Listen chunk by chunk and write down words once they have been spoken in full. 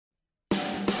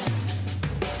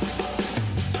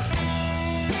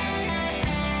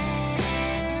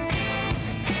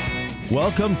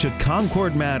Welcome to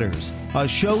Concord Matters, a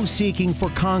show seeking for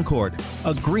concord,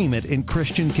 agreement in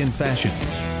Christian confession.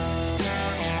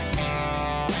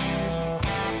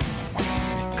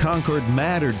 Concord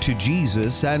mattered to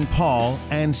Jesus and Paul,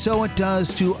 and so it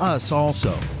does to us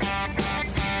also.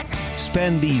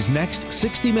 Spend these next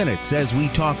 60 minutes as we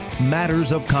talk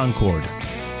matters of Concord.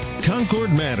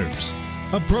 Concord Matters,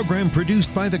 a program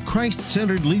produced by the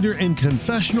Christ-centered leader in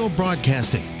confessional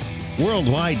broadcasting,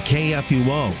 worldwide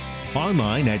KFUO,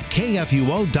 online at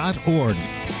kfuo.org.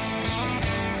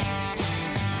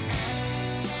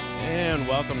 And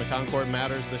welcome to Concord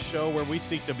Matters, the show where we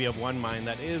seek to be of one mind,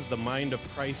 that is the mind of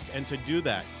Christ. And to do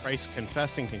that,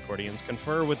 Christ-confessing Concordians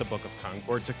confer with the Book of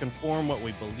Concord to conform what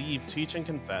we believe, teach, and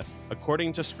confess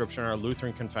according to Scripture in our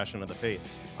Lutheran Confession of the Faith.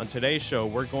 On today's show,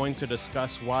 we're going to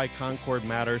discuss why Concord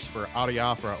matters for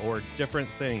Adiaphora, or different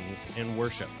things in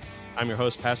worship. I'm your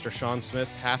host, Pastor Sean Smith,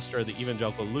 pastor of the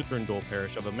Evangelical Lutheran Dual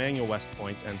Parish of Emmanuel West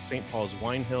Point and St. Paul's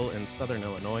Wine Hill in Southern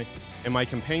Illinois. And my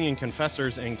companion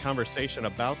confessors in conversation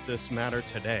about this matter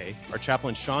today are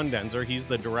Chaplain Sean Daenzer. He's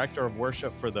the Director of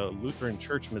Worship for the Lutheran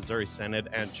Church Missouri Synod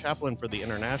and Chaplain for the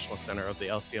International Center of the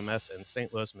LCMS in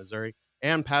St. Louis, Missouri.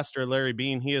 And Pastor Larry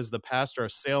Beane. He is the pastor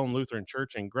of Salem Lutheran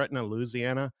Church in Gretna,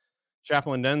 Louisiana.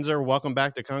 Chaplain Daenzer, welcome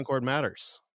back to Concord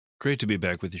Matters. Great to be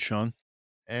back with you, Sean.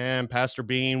 And Pastor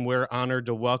Beane, we're honored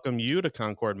to welcome you to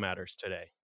Concord Matters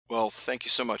today. Well, thank you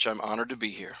so much. I'm honored to be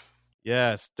here.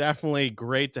 Yes, definitely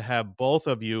great to have both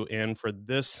of you in for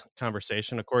this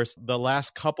conversation. Of course, the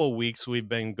last couple weeks we've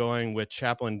been going with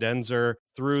Chaplain Daenzer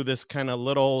through this kind of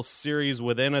little series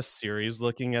within a series,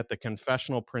 looking at the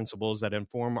confessional principles that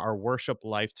inform our worship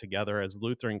life together as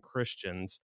Lutheran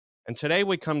Christians. And today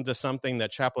we come to something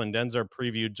that Chaplain Daenzer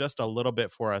previewed just a little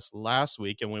bit for us last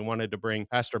week, and we wanted to bring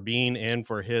Pastor Beane in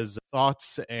for his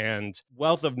thoughts and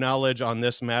wealth of knowledge on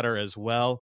this matter as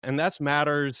well. And that's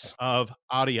matters of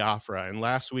Adiaphora. And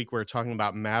last week we were talking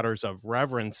about matters of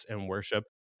reverence in worship.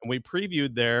 And we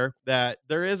previewed there that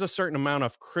there is a certain amount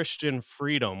of Christian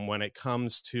freedom when it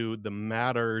comes to the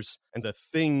matters and the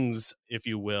things, if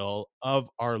you will, of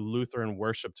our Lutheran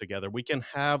worship together. We can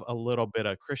have a little bit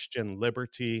of Christian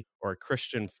liberty or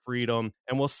Christian freedom,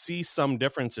 and we'll see some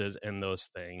differences in those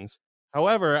things.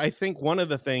 However, I think one of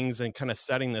the things, and kind of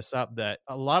setting this up, that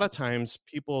a lot of times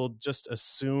people just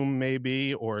assume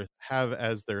maybe or have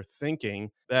as their thinking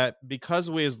that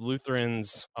because we as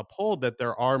Lutherans uphold that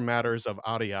there are matters of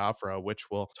Adiaphora, which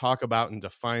we'll talk about and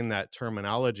define that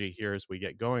terminology here as we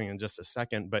get going in just a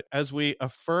second. But as we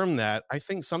affirm that, I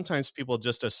think sometimes people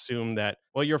just assume that,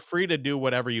 well, you're free to do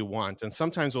whatever you want. And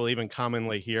sometimes we'll even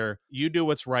commonly hear, you do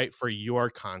what's right for your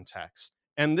context.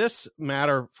 And this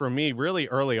matter for me really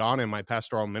early on in my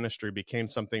pastoral ministry became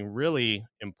something really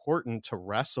important to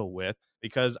wrestle with,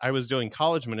 because I was doing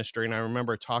college ministry and I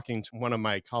remember talking to one of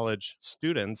my college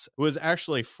students who was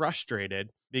actually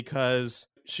frustrated because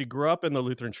she grew up in the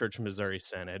Lutheran Church Missouri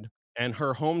Synod, and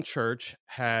her home church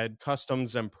had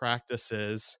customs and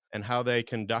practices and how they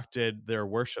conducted their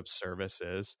worship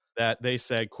services that they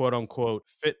said, quote unquote,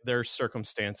 fit their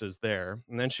circumstances there.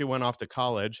 And then she went off to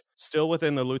college, still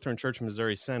within the Lutheran Church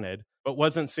Missouri Synod, but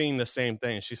wasn't seeing the same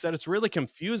thing. She said, it's really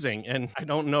confusing, and I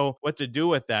don't know what to do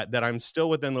with that I'm still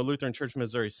within the Lutheran Church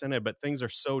Missouri Synod, but things are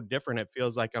so different. It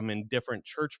feels like I'm in different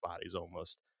church bodies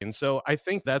almost. And so I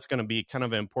think that's going to be kind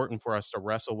of important for us to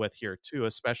wrestle with here too,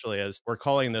 especially as we're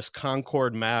calling this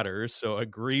Concord Matters. So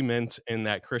agreement in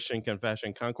that Christian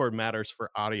confession, Concord Matters for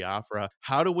Adiaphora.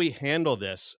 How do we handle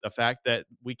this? The fact that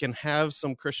we can have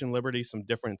some Christian liberty, some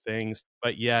different things,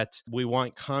 but yet we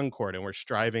want concord and we're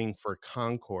striving for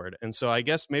concord. And so I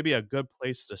guess maybe a good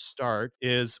place to start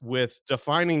is with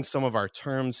defining some of our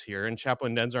terms here. And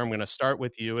Chaplain Daenzer, I'm going to start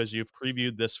with you as you've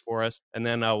previewed this for us, and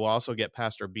then we'll also get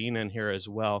Pastor Beane in here as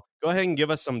well. Go ahead and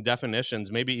give us some definitions,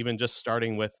 maybe even just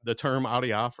starting with the term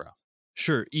Adiaphora.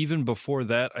 Sure. Even before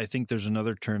that, I think there's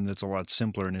another term that's a lot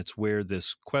simpler, and it's where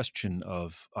this question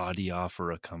of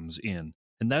Adiaphora comes in.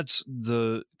 And that's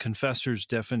the confessor's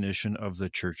definition of the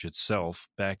church itself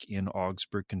back in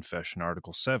Augsburg Confession,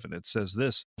 Article 7. It says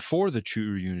this: for the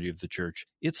true unity of the church,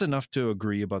 it's enough to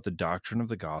agree about the doctrine of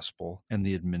the gospel and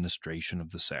the administration of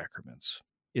the sacraments.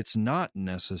 It's not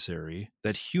necessary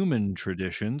that human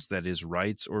traditions, that is,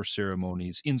 rites or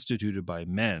ceremonies instituted by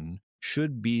men,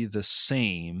 should be the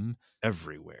same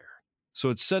everywhere. So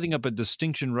it's setting up a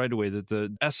distinction right away that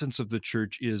the essence of the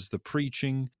church is the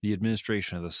preaching, the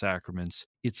administration of the sacraments.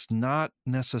 It's not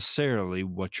necessarily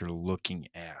what you're looking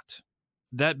at.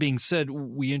 That being said,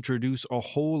 we introduce a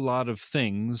whole lot of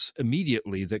things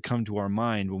immediately that come to our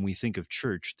mind when we think of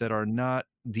church that are not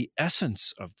the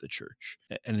essence of the church.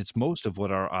 And it's most of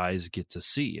what our eyes get to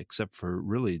see, except for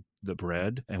really the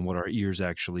bread and what our ears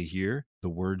actually hear, the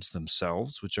words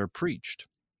themselves, which are preached.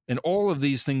 And all of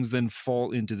these things then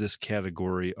fall into this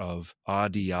category of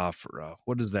adiaphora.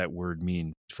 What does that word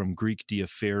mean? From Greek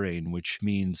diapherein, which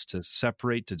means to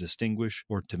separate, to distinguish,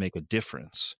 or to make a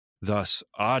difference. Thus,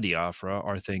 adiaphora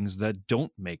are things that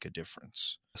don't make a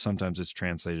difference. Sometimes it's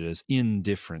translated as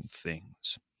indifferent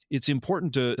things. It's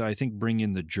important to, I think, bring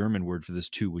in the German word for this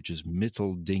too, which is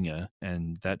Mitteldinge,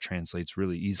 and that translates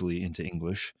really easily into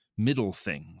English, middle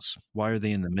things. Why are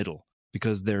they in the middle?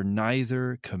 Because they're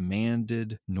neither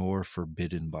commanded nor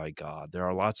forbidden by God. There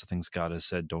are lots of things God has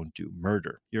said don't do.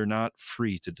 Murder. You're not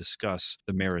free to discuss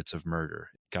the merits of murder.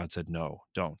 God said, no,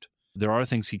 don't. There are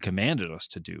things he commanded us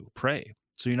to do. Pray.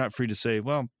 So you're not free to say,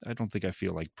 well, I don't think I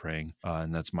feel like praying,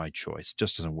 and that's my choice. It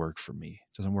just doesn't work for me.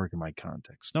 It doesn't work in my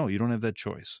context. No, you don't have that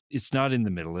choice. It's not in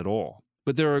the middle at all.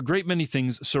 But there are a great many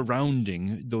things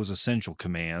surrounding those essential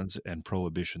commands and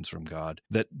prohibitions from God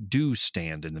that do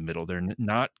stand in the middle. They're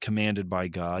not commanded by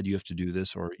God, you have to do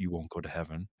this or you won't go to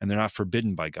heaven. And they're not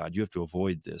forbidden by God, you have to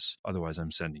avoid this, otherwise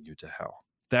I'm sending you to hell.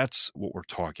 That's what we're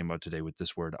talking about today with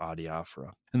this word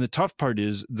adiaphora. And the tough part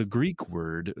is the Greek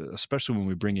word, especially when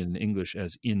we bring it in English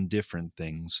as indifferent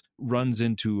things, runs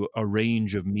into a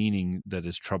range of meaning that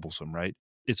is troublesome, right?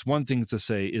 It's one thing to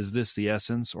say, is this the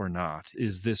essence or not?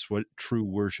 Is this what true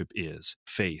worship is?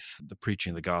 Faith, the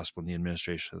preaching of the gospel and the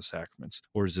administration of the sacraments?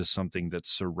 Or is this something that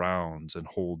surrounds and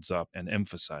holds up and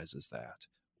emphasizes that?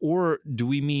 Or do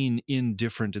we mean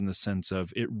indifferent in the sense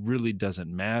of it really doesn't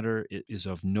matter, it is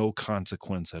of no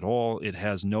consequence at all, it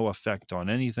has no effect on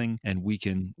anything, and we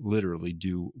can literally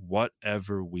do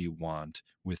whatever we want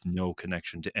with no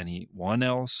connection to anyone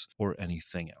else or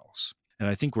anything else? And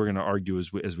I think we're going to argue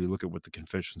as we look at what the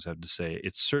confessions have to say,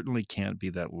 it certainly can't be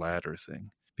that latter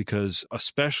thing. Because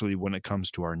especially when it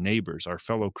comes to our neighbors, our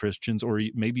fellow Christians, or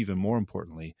maybe even more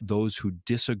importantly, those who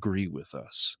disagree with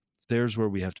us, there's where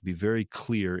we have to be very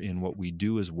clear in what we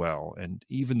do as well. And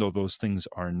even though those things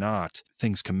are not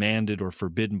things commanded or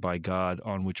forbidden by God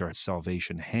on which our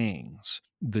salvation hangs,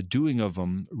 the doing of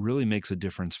them really makes a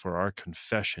difference for our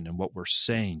confession and what we're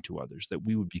saying to others, that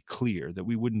we would be clear, that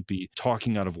we wouldn't be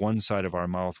talking out of one side of our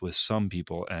mouth with some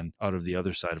people and out of the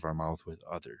other side of our mouth with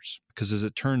others. Because as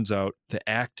it turns out, the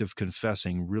act of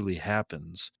confessing really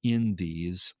happens in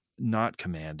these not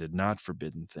commanded, not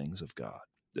forbidden things of God.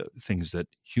 The things that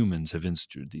humans have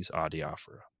instituted, these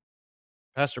adiaphora.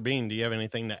 Pastor Beane, do you have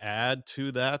anything to add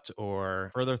to that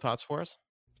or further thoughts for us?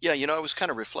 Yeah, I was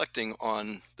kind of reflecting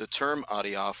on the term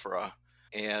adiaphora,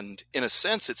 and in a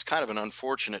sense, it's kind of an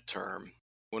unfortunate term.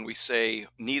 When we say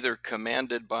neither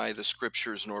commanded by the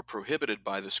scriptures nor prohibited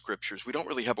by the scriptures, we don't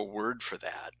really have a word for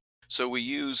that. So we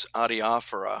use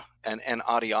adiaphora, and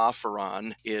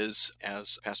adiaphoron is,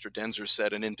 as Pastor Daenzer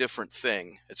said, an indifferent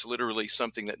thing. It's literally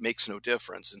something that makes no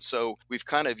difference. And so we've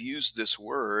kind of used this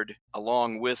word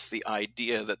along with the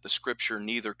idea that the scripture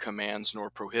neither commands nor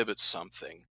prohibits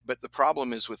something. But the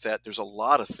problem is with that, there's a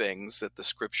lot of things that the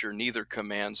scripture neither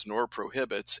commands nor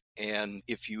prohibits. And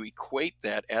if you equate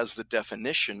that as the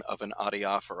definition of an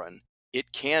adiaphoron,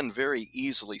 it can very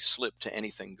easily slip to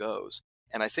anything goes.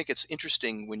 And I think it's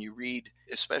interesting when you read,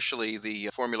 especially the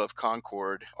Formula of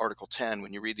Concord, Article 10,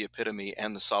 when you read the Epitome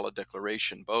and the Solid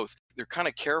Declaration, both, they're kind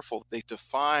of careful. They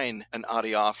define an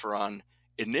adiaphoron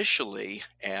initially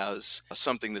as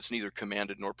something that's neither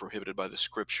commanded nor prohibited by the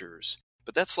scriptures.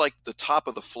 But that's like the top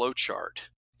of the flow chart.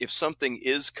 If something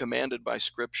is commanded by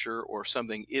Scripture or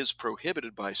something is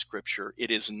prohibited by Scripture,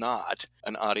 it is not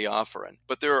an adiaphoron.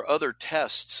 But there are other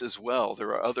tests as well. There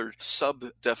are other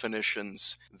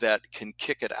sub-definitions that can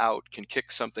kick it out, can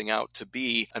kick something out to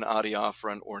be an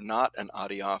adiaphoron or not an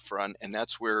adiaphoron. And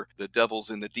that's where the devil's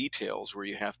in the details, where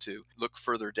you have to look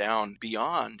further down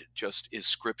beyond just is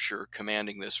Scripture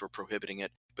commanding this or prohibiting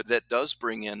it. But that does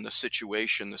bring in the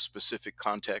situation, the specific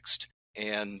context.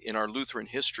 And in our Lutheran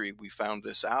history, we found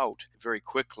this out very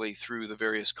quickly through the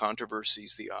various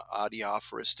controversies, the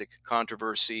adiaphoristic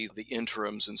controversy, the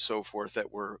interims and so forth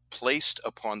that were placed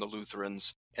upon the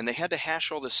Lutherans. And they had to hash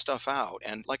all this stuff out.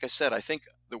 And like I said, I think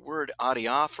the word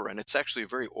adiaphoron, it's actually a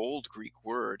very old Greek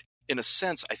word. In a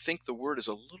sense, I think the word is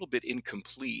a little bit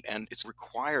incomplete, and it's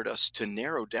required us to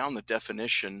narrow down the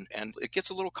definition, and it gets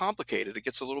a little complicated. It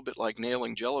gets a little bit like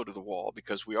nailing Jell-O to the wall,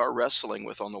 because we are wrestling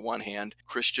with, on the one hand,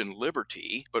 Christian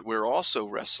liberty, but we're also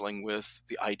wrestling with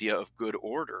the idea of good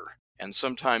order, and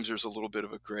sometimes there's a little bit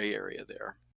of a gray area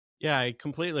there. Yeah, I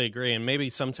completely agree. And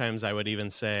maybe sometimes I would even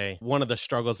say one of the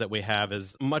struggles that we have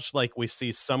is much like we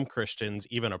see some Christians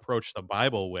even approach the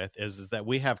Bible with is that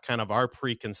we have kind of our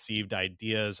preconceived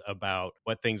ideas about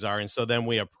what things are. And so then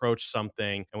we approach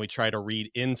something and we try to read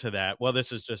into that. Well,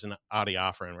 this is just an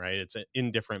adiaphoron, right? It's an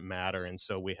indifferent matter. And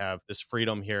so we have this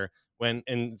freedom here. When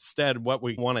instead, what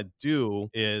we want to do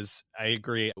is, I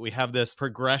agree, we have this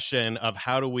progression of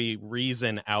how do we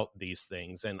reason out these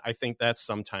things. And I think that's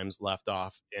sometimes left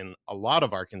off in a lot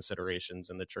of our considerations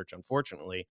in the church,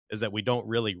 unfortunately, is that we don't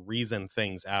really reason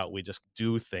things out. We just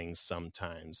do things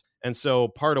sometimes. And so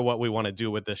part of what we want to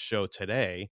do with this show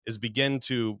today is begin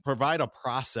to provide a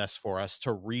process for us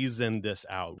to reason this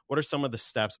out. What are some of the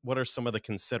steps? What are some of the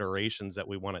considerations that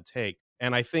we want to take?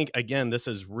 And I think, again, this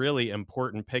is really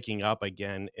important picking up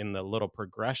again in the little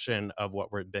progression of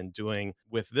what we've been doing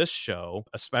with this show,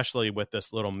 especially with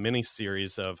this little mini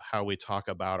series of how we talk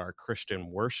about our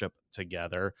Christian worship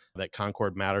together, that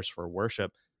Concord matters for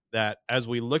worship. That as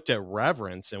we looked at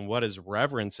reverence and what is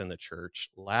reverence in the church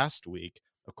last week,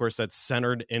 of course, that's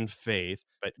centered in faith,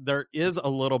 but there is a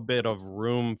little bit of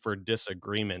room for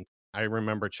disagreement. I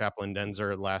remember Chaplain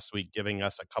Daenzer last week giving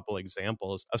us a couple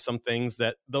examples of some things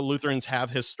that the Lutherans have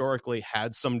historically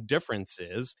had some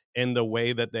differences in the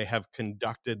way that they have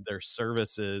conducted their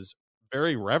services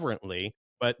very reverently,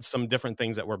 but some different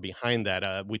things that were behind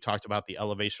that. We talked about the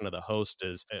elevation of the host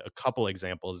as a couple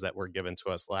examples that were given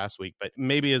to us last week, but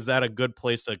maybe is that a good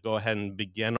place to go ahead and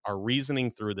begin our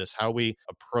reasoning through this? How we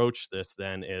approach this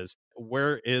then is,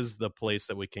 where is the place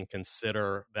that we can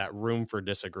consider that room for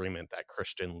disagreement, that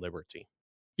Christian liberty?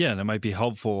 Yeah, and it might be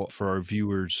helpful for our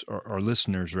viewers, or our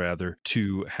listeners rather,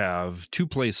 to have two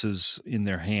places in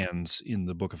their hands in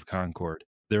the Book of Concord.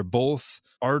 They're both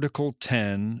Article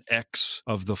 10X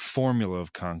of the Formula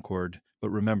of Concord. But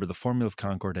remember, the Formula of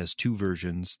Concord has two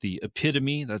versions. The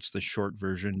Epitome, that's the short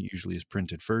version, usually is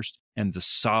printed first, and the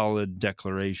Solid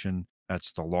Declaration,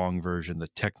 that's the long version, the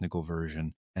technical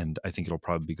version. And I think it'll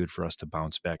probably be good for us to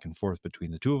bounce back and forth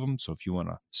between the two of them. So if you want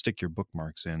to stick your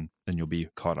bookmarks in, then you'll be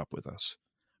caught up with us.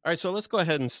 All right, so let's go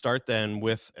ahead and start then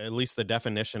with at least the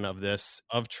definition of this,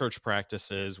 of church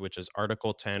practices, which is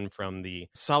Article 10 from the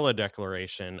Solid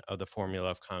Declaration of the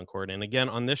Formula of Concord. And again,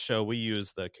 on this show, we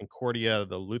use the Concordia,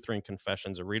 the Lutheran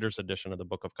Confessions, a reader's edition of the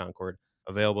Book of Concord,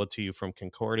 available to you from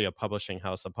Concordia Publishing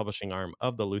House, a publishing arm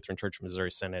of the Lutheran Church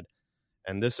Missouri Synod.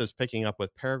 And this is picking up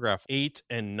with paragraph 8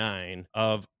 and 9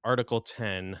 of Article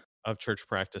 10 of church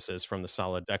practices from the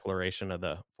Solid Declaration of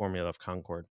the Formula of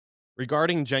Concord.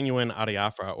 Regarding genuine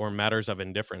adiaphora, or matters of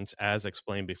indifference, as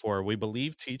explained before, we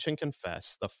believe, teach, and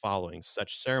confess the following.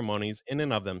 Such ceremonies in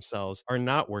and of themselves are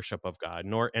not worship of God,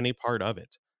 nor any part of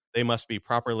it. They must be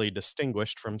properly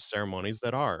distinguished from ceremonies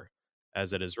that are.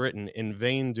 As it is written, in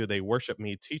vain do they worship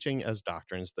me, teaching as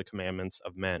doctrines the commandments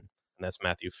of men. And that's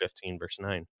Matthew 15, verse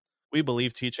 9. We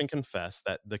believe, teach, and confess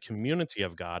that the community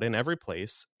of God in every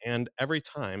place and every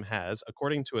time has,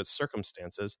 according to its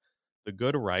circumstances, the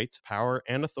good right, power,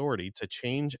 and authority to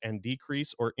change and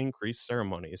decrease or increase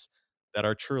ceremonies that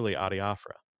are truly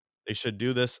adiaphora. They should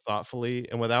do this thoughtfully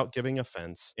and without giving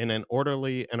offense, in an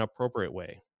orderly and appropriate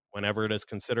way, whenever it is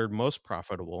considered most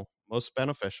profitable, most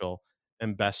beneficial,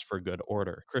 and best for good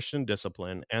order, Christian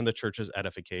discipline, and the church's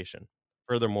edification.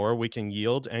 Furthermore, we can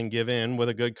yield and give in with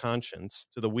a good conscience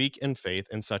to the weak in faith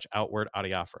in such outward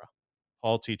adiaphora.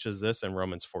 Paul teaches this in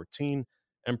Romans 14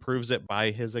 and proves it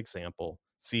by his example.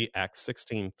 See Acts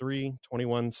 16:3,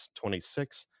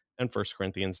 21:26, and 1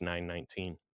 Corinthians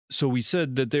 9:19. So we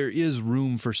said that there is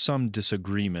room for some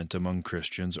disagreement among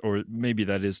Christians, or maybe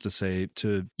that is to say,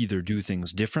 to either do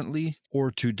things differently or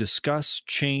to discuss,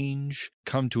 change,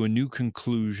 come to a new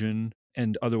conclusion,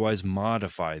 and otherwise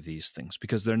modify these things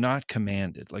because they're not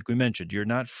commanded. Like we mentioned, you're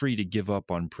not free to give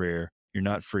up on prayer. You're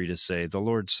not free to say, the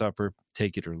Lord's Supper,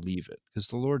 take it or leave it, because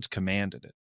the Lord's commanded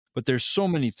it. But there's so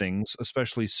many things,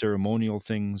 especially ceremonial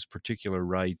things, particular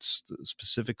rites, the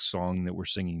specific song that we're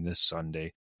singing this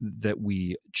Sunday, that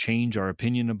we change our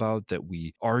opinion about, that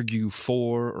we argue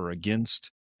for or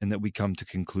against, and that we come to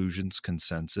conclusions,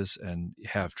 consensus, and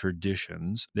have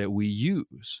traditions that we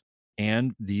use.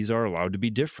 And these are allowed to be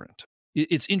different.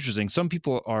 It's interesting. Some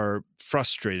people are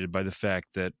frustrated by the fact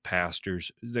that pastors,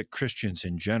 that Christians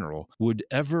in general, would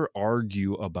ever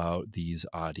argue about these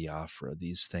adiaphora,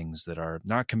 these things that are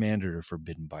not commanded or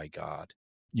forbidden by God.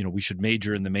 You know, we should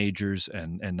major in the majors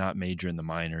and not major in the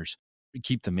minors.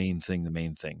 Keep the main thing the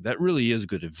main thing. That really is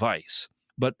good advice.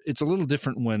 But it's a little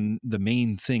different when the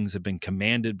main things have been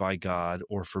commanded by God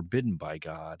or forbidden by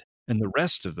God. And the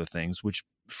rest of the things, which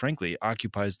frankly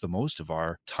occupies the most of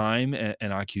our time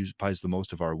and occupies the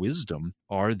most of our wisdom,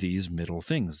 are these middle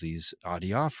things, these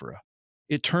adiaphora.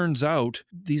 It turns out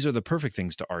these are the perfect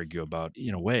things to argue about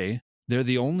in a way. They're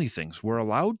the only things we're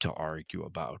allowed to argue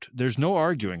about. There's no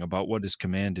arguing about what is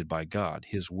commanded by God.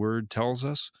 His word tells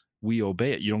us, we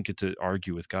obey it. You don't get to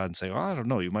argue with God and say, I don't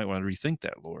know, you might want to rethink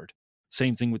that, Lord.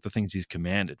 Same thing with the things he's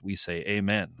commanded. We say,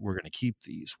 amen. We're going to keep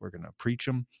these. We're going to preach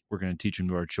them. We're going to teach them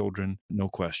to our children. No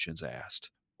questions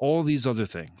asked. All these other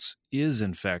things is,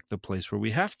 in fact, the place where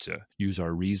we have to use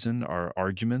our reason, our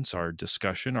arguments, our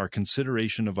discussion, our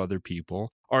consideration of other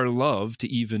people, our love to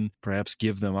even perhaps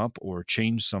give them up or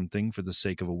change something for the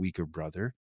sake of a weaker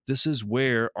brother. This is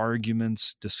where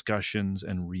arguments, discussions,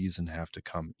 and reason have to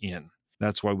come in.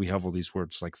 That's why we have all these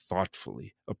words like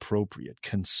thoughtfully, appropriate,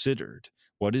 considered,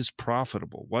 what is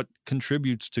profitable, what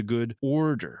contributes to good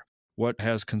order, what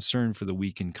has concern for the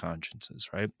weak in consciences,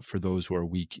 right? For those who are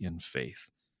weak in faith.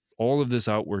 All of this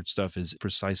outward stuff is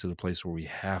precisely the place where we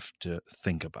have to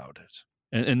think about it.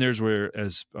 And there's where,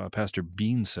 as Pastor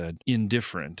Beane said,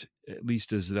 indifferent, at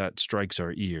least as that strikes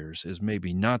our ears, is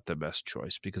maybe not the best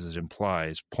choice because it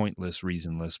implies pointless,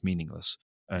 reasonless, meaningless.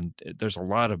 And there's a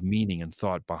lot of meaning and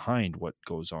thought behind what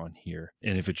goes on here.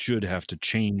 And if it should have to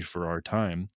change for our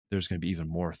time, there's going to be even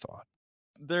more thought.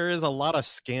 There is a lot of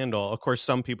scandal. Of course,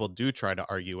 some people do try to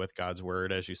argue with God's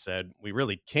word. As you said, we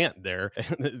really can't there.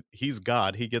 He's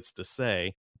God. He gets to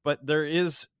say. But there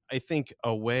is, I think,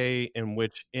 a way in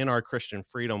which in our Christian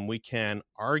freedom we can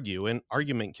argue, and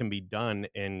argument can be done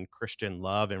in Christian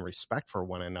love and respect for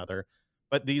one another.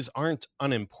 But these aren't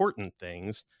unimportant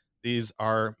things. These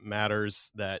are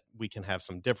matters that we can have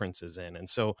some differences in. And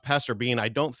so, Pastor Beane, I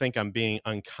don't think I'm being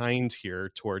unkind here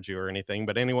towards you or anything,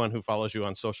 but anyone who follows you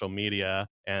on social media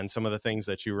and some of the things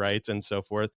that you write and so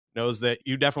forth knows that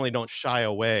you definitely don't shy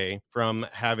away from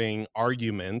having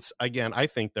arguments. Again, I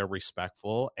think they're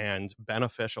respectful and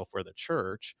beneficial for the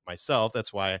church myself.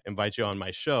 That's why I invite you on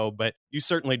my show. But you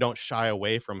certainly don't shy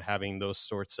away from having those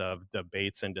sorts of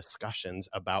debates and discussions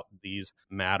about these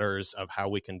matters of how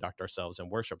we conduct ourselves in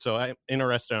worship. So I'm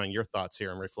interested on your thoughts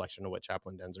here in reflection of what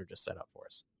Chaplain Daenzer just set up for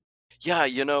us. Yeah,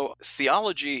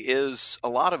 theology is, a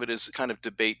lot of it is kind of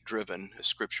debate driven.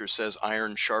 Scripture says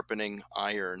iron sharpening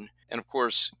iron. And of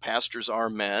course, pastors are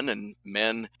men, and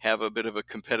men have a bit of a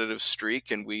competitive streak,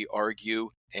 and we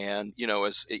argue. And,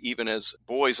 even as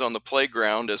boys on the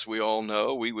playground, as we all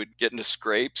know, we would get into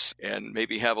scrapes and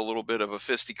maybe have a little bit of a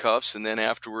fisticuffs, and then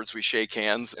afterwards we shake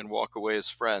hands and walk away as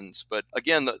friends. But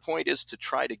again, the point is to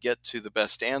try to get to the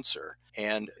best answer.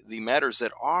 And the matters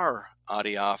that are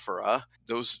Adiaphora,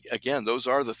 those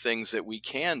are the things that we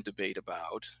can debate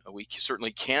about. We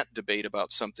certainly can't debate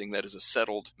about something that is a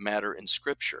settled matter in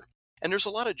Scripture. And there's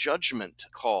a lot of judgment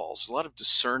calls, a lot of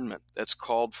discernment that's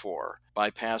called for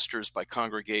by pastors, by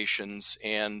congregations,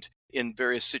 and in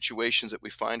various situations that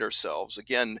we find ourselves.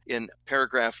 Again, in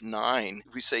paragraph 9,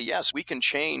 we say, yes, we can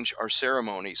change our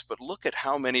ceremonies, but look at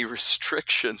how many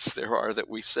restrictions there are that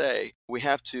we say. We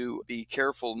have to be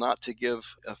careful not to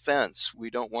give offense.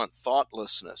 We don't want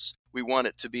thoughtlessness. We want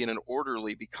it to be in an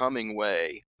orderly, becoming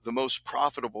way, the most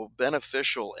profitable,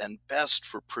 beneficial, and best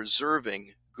for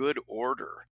preserving good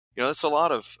order. That's a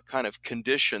lot of kind of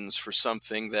conditions for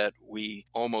something that we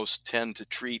almost tend to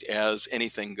treat as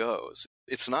anything goes.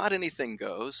 It's not anything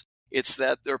goes. It's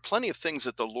that there are plenty of things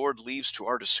that the Lord leaves to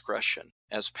our discretion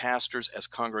as pastors, as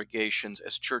congregations,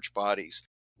 as church bodies.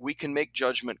 We can make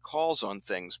judgment calls on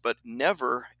things, but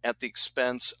never at the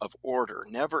expense of order,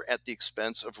 never at the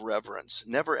expense of reverence,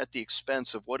 never at the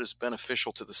expense of what is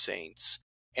beneficial to the saints.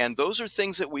 And those are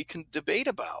things that we can debate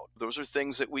about. Those are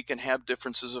things that we can have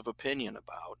differences of opinion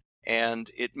about. And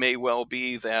it may well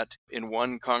be that in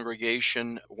one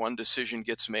congregation, one decision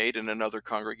gets made, in another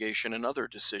congregation, another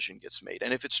decision gets made.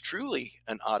 And if it's truly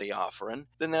an adiaphoron,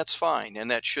 then that's fine. And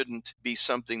that shouldn't be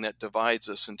something that divides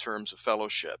us in terms of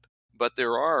fellowship. But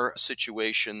there are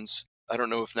situations, I don't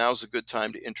know if now's a good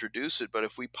time to introduce it, but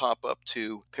if we pop up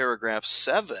to paragraph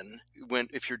 7,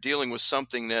 if you're dealing with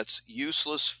something that's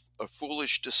useless, a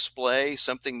foolish display,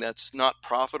 something that's not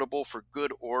profitable for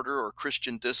good order or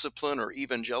Christian discipline or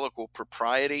evangelical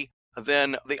propriety,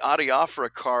 then the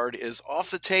adiaphora card is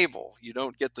off the table. You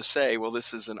don't get to say, well,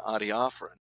 this is an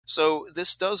adiaphoron. So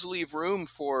this does leave room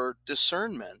for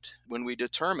discernment when we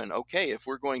determine, okay, if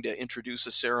we're going to introduce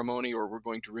a ceremony or we're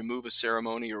going to remove a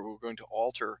ceremony or we're going to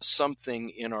alter something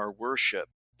in our worship,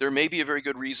 there may be a very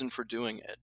good reason for doing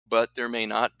it, but there may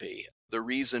not be. The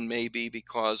reason may be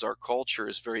because our culture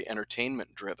is very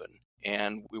entertainment driven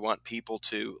and we want people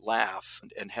to laugh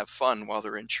and have fun while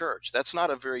they're in church. That's not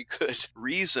a very good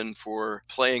reason for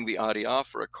playing the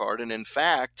adiaphora card. And in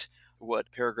fact,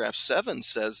 what paragraph 7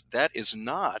 says, that is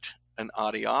not an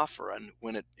adiaphora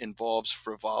when it involves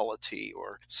frivolity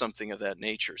or something of that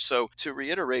nature. So to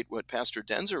reiterate what Pastor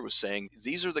Daenzer was saying,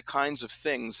 these are the kinds of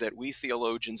things that we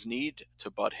theologians need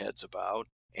to butt heads about,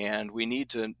 and we need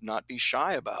to not be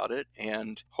shy about it.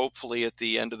 And hopefully at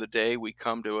the end of the day, we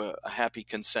come to a happy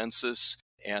consensus,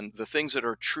 and the things that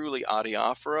are truly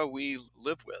adiaphora we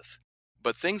live with.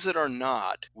 But things that are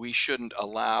not, we shouldn't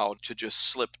allow to just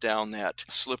slip down that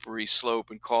slippery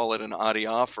slope and call it an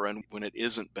adiaphora when it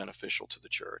isn't beneficial to the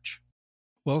church.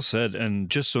 Well said. And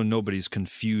just so nobody's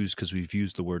confused, because we've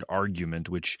used the word argument,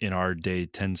 which in our day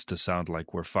tends to sound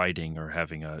like we're fighting or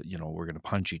having we're going to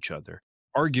punch each other.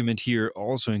 Argument here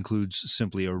also includes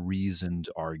simply a reasoned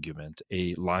argument,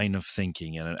 a line of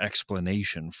thinking and an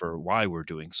explanation for why we're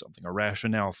doing something, a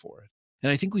rationale for it.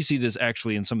 And I think we see this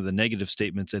actually in some of the negative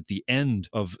statements at the end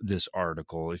of this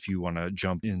article. If you want to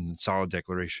jump in solid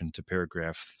declaration to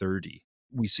paragraph 30,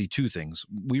 we see two things.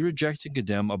 We reject and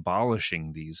condemn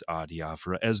abolishing these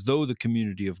adiaphora as though the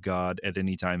community of God at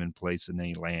any time and place in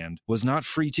any land was not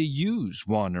free to use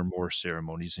one or more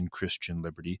ceremonies in Christian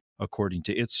liberty according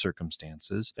to its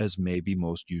circumstances as may be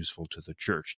most useful to the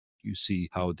church. You see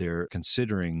how they're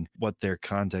considering what their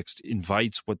context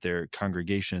invites, what their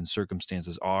congregation and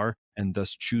circumstances are, and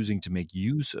thus choosing to make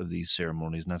use of these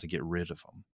ceremonies, not to get rid of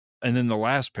them. And then the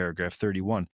last paragraph,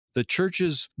 31, the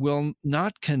churches will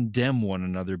not condemn one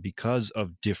another because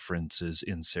of differences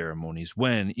in ceremonies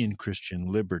when, in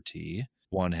Christian liberty,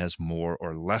 one has more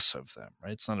or less of them,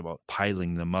 right? It's not about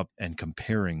piling them up and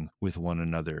comparing with one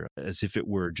another as if it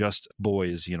were just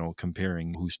boys,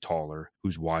 comparing who's taller,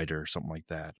 who's wider, something like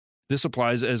that. This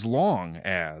applies as long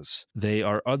as they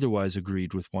are otherwise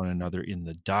agreed with one another in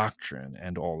the doctrine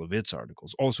and all of its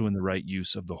articles, also in the right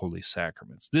use of the holy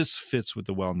sacraments. This fits with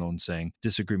the well-known saying,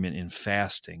 disagreement in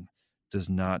fasting does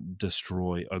not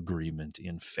destroy agreement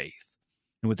in faith.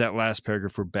 And with that last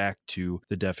paragraph, we're back to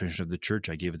the definition of the church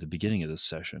I gave at the beginning of this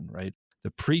session, right?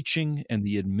 The preaching and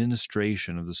the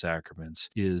administration of the sacraments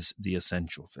is the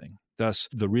essential thing. Thus,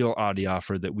 the real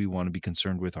adiaphora that we want to be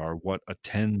concerned with are what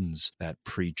attends that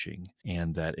preaching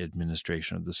and that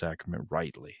administration of the sacrament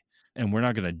rightly. And we're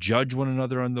not going to judge one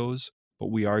another on those,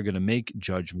 but we are going to make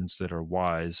judgments that are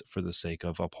wise for the sake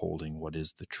of upholding what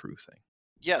is the true thing.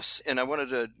 Yes, and I wanted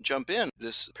to jump in.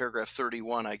 This paragraph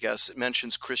 31, I guess, it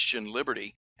mentions Christian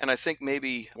liberty. And I think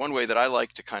maybe one way that I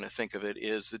like to kind of think of it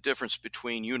is the difference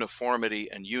between uniformity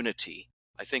and unity.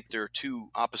 I think there are two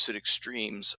opposite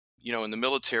extremes. In the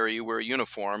military, you wear a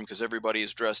uniform because everybody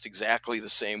is dressed exactly the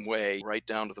same way, right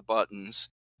down to the buttons.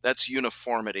 That's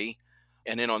uniformity.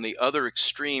 And then on the other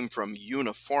extreme from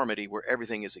uniformity, where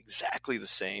everything is exactly the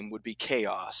same, would be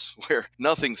chaos, where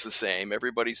nothing's the same.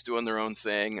 Everybody's doing their own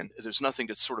thing, and there's nothing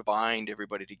to sort of bind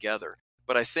everybody together.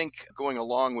 But I think going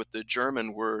along with the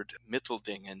German word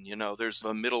Mitteldingen, there's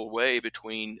a middle way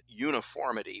between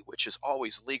uniformity, which is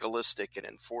always legalistic and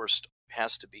enforced,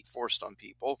 has to be forced on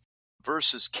people,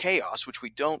 versus chaos, which we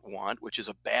don't want, which is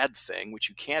a bad thing, which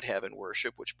you can't have in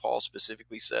worship, which Paul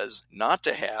specifically says not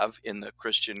to have in the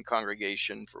Christian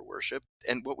congregation for worship.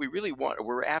 And what we really want,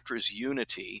 we're after is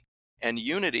unity. And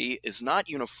unity is not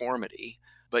uniformity,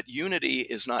 but unity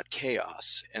is not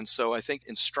chaos. And so I think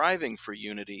in striving for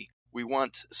unity, we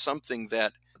want something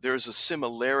that there's a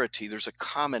similarity, there's a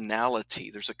commonality,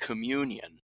 there's a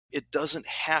communion. It doesn't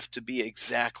have to be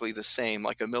exactly the same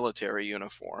like a military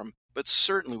uniform, but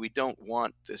certainly we don't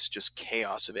want this just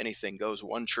chaos of anything goes.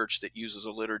 One church that uses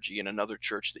a liturgy and another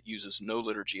church that uses no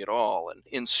liturgy at all. And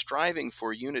in striving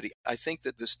for unity, I think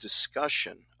that this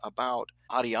discussion about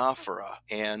adiaphora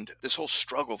and this whole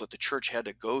struggle that the church had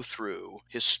to go through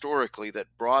historically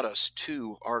that brought us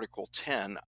to Article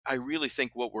 10, I really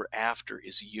think what we're after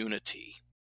is unity.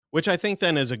 Which I think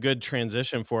then is a good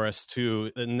transition for us to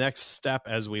the next step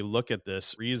as we look at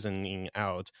this reasoning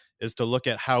out, is to look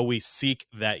at how we seek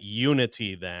that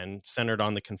unity then, centered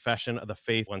on the confession of the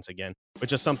faith once again,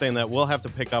 which is something that we'll have to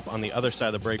pick up on the other side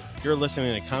of the break. You're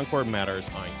listening to Concord Matters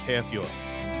on KFUO.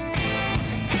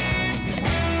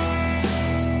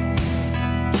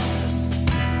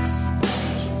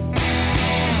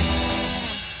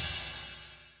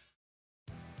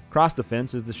 Cross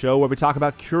Defense is the show where we talk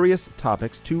about curious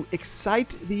topics to excite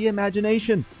the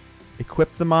imagination,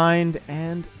 equip the mind,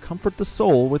 and comfort the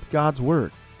soul with God's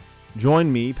Word.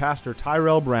 Join me, Pastor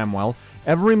Tyrell Bramwell,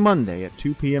 every Monday at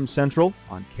 2 p.m. Central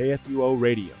on KFUO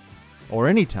Radio, or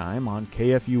anytime on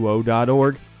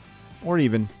KFUO.org, or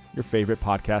even your favorite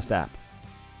podcast app.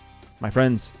 My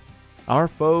friends, our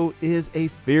foe is a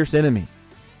fierce enemy.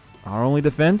 Our only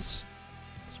defense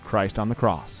is Christ on the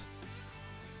cross.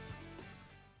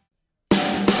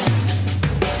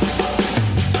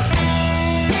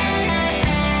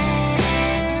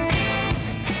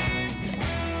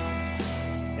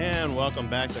 welcome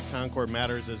back to Concord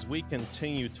Matters as we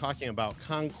continue talking about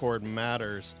Concord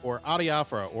Matters, or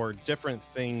Adiaphora, or different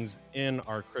things in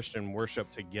our Christian worship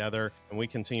together. And we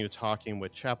continue talking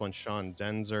with Chaplain Sean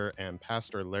Daenzer and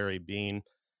Pastor Larry Beane.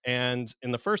 And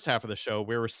in the first half of the show,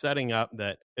 we were setting up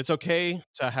that it's okay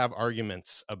to have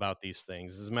arguments about these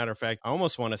things. As a matter of fact, I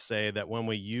almost want to say that when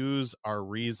we use our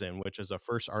reason, which is a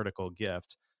first article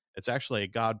gift, it's actually a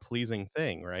God-pleasing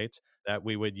thing, right? That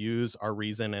we would use our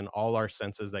reason and all our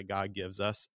senses that God gives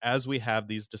us as we have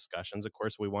these discussions. Of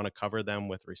course, we want to cover them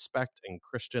with respect and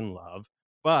Christian love.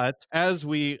 But as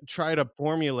we try to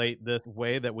formulate the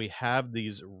way that we have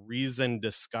these reasoned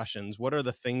discussions, what are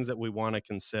the things that we want to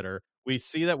consider? We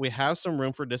see that we have some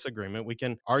room for disagreement. We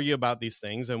can argue about these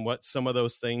things and what some of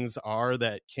those things are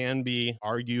that can be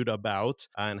argued about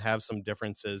and have some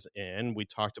differences in. We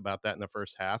talked about that in the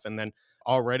first half, and then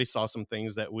already saw some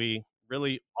things that we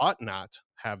really ought not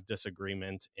have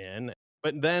disagreement in.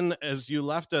 But then as you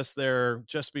left us there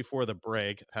just before the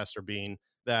break, Pastor Beane,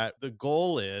 that the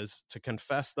goal is to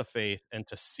confess the faith and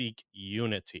to seek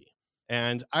unity.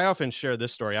 And I often share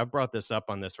this story. I've brought this up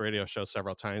on this radio show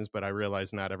several times, but I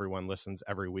realize not everyone listens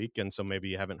every week. And so maybe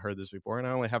you haven't heard this before. And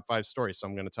I only have 5 stories, so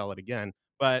I'm going to tell it again.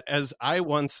 But as I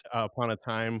once upon a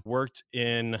time worked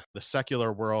in the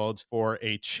secular world for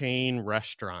a chain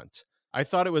restaurant, I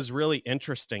thought it was really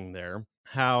interesting there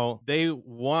how they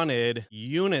wanted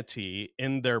unity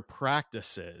in their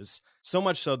practices, so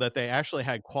much so that they actually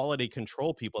had quality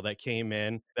control people that came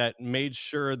in that made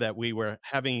sure that we were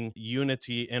having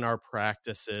unity in our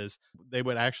practices. They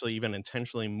would actually even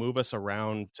intentionally move us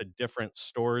around to different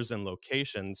stores and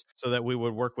locations so that we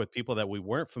would work with people that we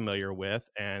weren't familiar with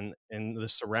and in the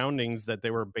surroundings that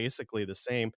they were basically the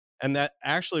same. And that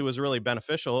actually was really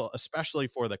beneficial, especially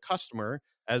for the customer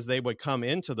as they would come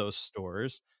into those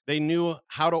stores. They knew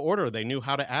how to order, they knew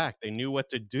how to act, they knew what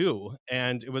to do.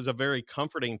 And it was a very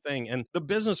comforting thing. And the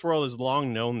business world has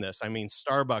long known this. I mean,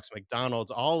 Starbucks,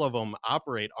 McDonald's, all of them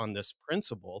operate on this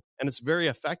principle, and it's very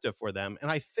effective for them.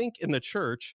 And I think in the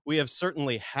church, we have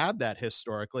certainly had that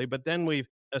historically, but then we've,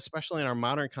 especially in our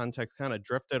modern context, kind of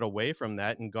drifted away from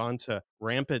that and gone to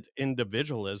rampant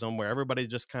individualism where everybody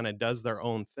just kind of does their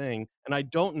own thing. And I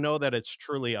don't know that it's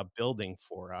truly a building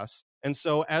for us. And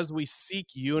so as we seek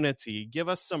unity, give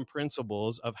us some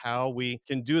principles of how we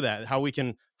can do that, how we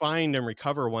can find and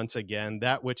recover once again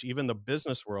that which even the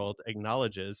business world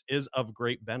acknowledges is of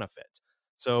great benefit.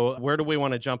 So where do we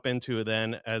want to jump into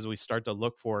then as we start to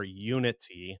look for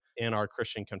unity in our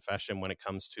Christian confession when it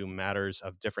comes to matters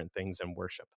of different things in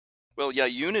worship? Well, yeah,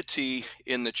 unity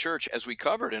in the church, as we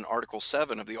covered in Article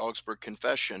 7 of the Augsburg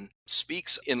Confession,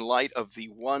 speaks in light of the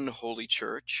one holy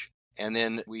church. And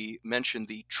then we mentioned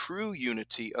the true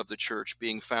unity of the church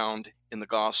being found in the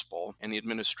gospel and the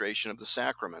administration of the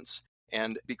sacraments.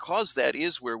 And because that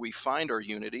is where we find our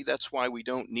unity, that's why we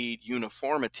don't need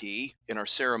uniformity in our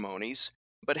ceremonies.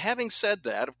 But having said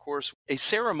that, of course, a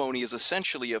ceremony is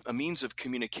essentially a means of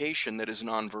communication that is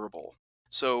nonverbal.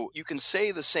 So you can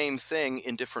say the same thing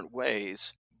in different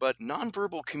ways, but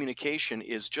nonverbal communication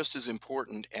is just as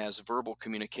important as verbal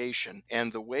communication.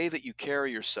 And the way that you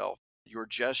carry yourself, your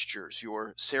gestures,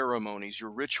 your ceremonies,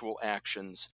 your ritual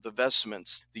actions, the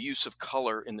vestments, the use of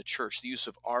color in the church, the use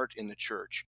of art in the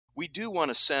church. We do want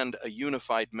to send a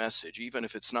unified message, even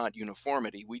if it's not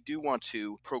uniformity. We do want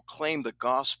to proclaim the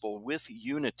gospel with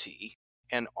unity,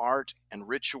 and art and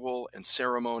ritual and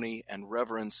ceremony and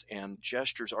reverence and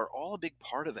gestures are all a big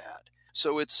part of that.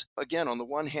 So it's, again, on the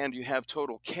one hand, you have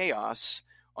total chaos.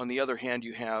 On the other hand,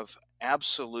 you have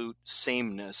absolute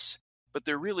sameness. But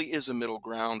there really is a middle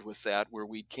ground with that where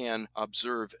we can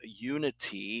observe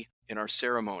unity in our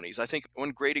ceremonies. I think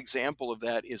one great example of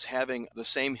that is having the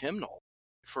same hymnal.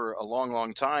 For a long,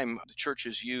 long time, the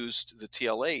churches used the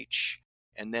TLH.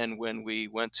 And then when we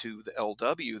went to the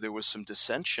LW, there was some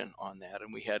dissension on that.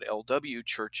 And we had LW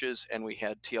churches and we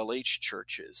had TLH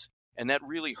churches. And that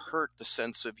really hurt the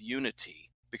sense of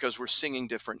unity because we're singing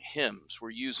different hymns.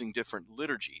 We're using different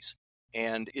liturgies.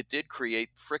 And it did create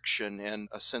friction and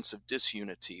a sense of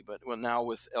disunity. But now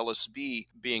with LSB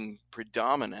being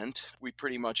predominant, we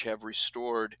pretty much have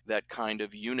restored that kind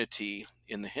of unity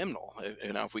in the hymnal.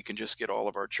 And now if we can just get all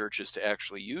of our churches to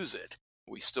actually use it,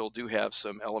 we still do have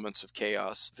some elements of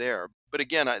chaos there. But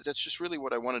again, that's just really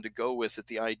what I wanted to go with, at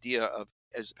the idea of,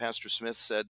 as Pastor Smith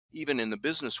said, even in the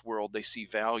business world, they see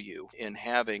value in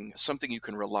having something you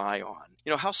can rely on.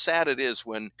 You know, how sad it is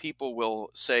when people will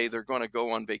say they're going to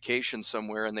go on vacation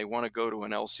somewhere and they want to go to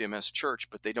an LCMS church,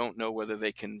 but they don't know whether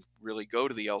they can really go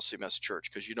to the LCMS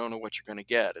church because you don't know what you're going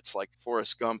to get. It's like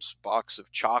Forrest Gump's box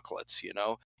of chocolates, you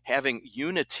know. Having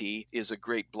unity is a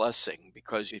great blessing,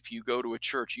 because if you go to a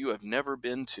church you have never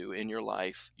been to in your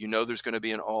life, you know there's going to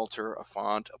be an altar, a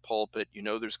font, a pulpit, you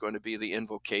know there's going to be the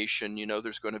invocation, you know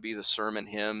there's going to be the sermon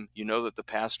hymn, you know that the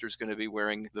pastor's going to be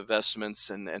wearing the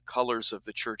vestments, and colors of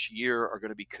the church year are going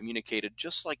to be communicated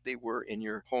just like they were in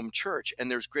your home church. And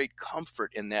there's great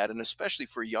comfort in that, and especially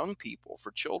for young people,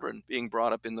 for children being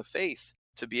brought up in the faith,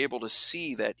 to be able to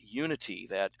see that unity,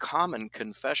 that common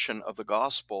confession of the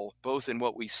gospel, both in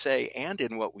what we say and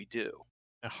in what we do.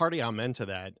 A hearty amen to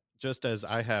that. Just as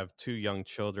I have two young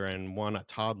children, one a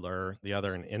toddler, the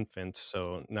other an infant,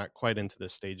 so not quite into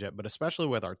this stage yet, but especially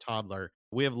with our toddler,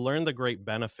 we have learned the great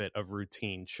benefit of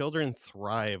routine. Children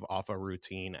thrive off a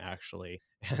routine, actually.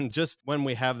 And just when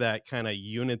we have that kind of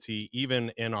unity,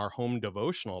 even in our home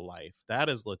devotional life, that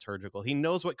is liturgical. He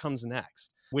knows what comes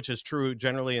next, which is true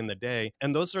generally in the day.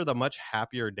 And those are the much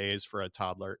happier days for a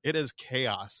toddler. It is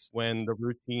chaos when the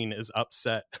routine is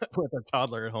upset with a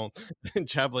toddler at home. And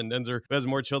Chaplain Daenzer, who has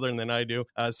more children than I do,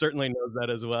 certainly knows that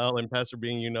as well. And Pastor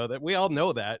Beane, you know that. We all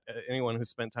know that, anyone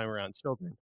who's spent time around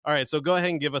children. All right, so go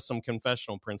ahead and give us some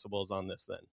confessional principles on this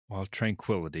then. Well,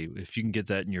 tranquility. If you can get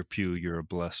that in your pew, you're a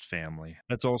blessed family.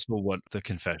 That's also what the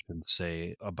confessions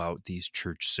say about these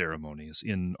church ceremonies.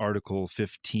 In Article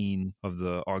 15 of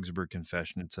the Augsburg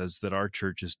Confession, it says that our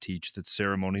churches teach that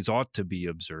ceremonies ought to be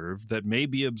observed, that may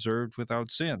be observed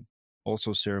without sin.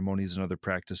 Also, ceremonies and other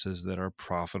practices that are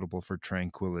profitable for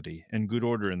tranquility and good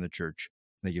order in the church.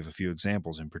 They give a few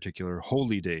examples, in particular,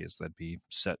 holy days, that be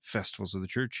set festivals of the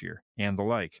church year, and the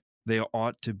like. They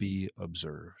ought to be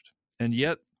observed. And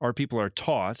yet, our people are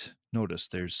taught, notice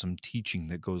there's some teaching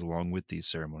that goes along with these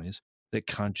ceremonies, that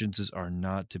consciences are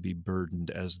not to be burdened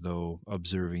as though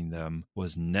observing them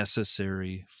was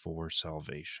necessary for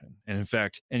salvation. And in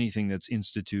fact, anything that's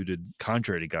instituted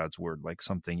contrary to God's word, like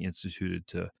something instituted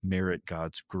to merit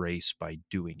God's grace by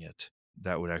doing it,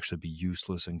 that would actually be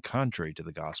useless and contrary to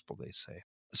the gospel, they say.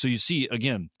 So you see,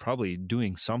 again, probably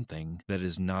doing something that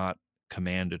is not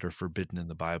commanded or forbidden in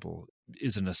the Bible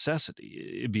is a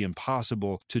necessity. It'd be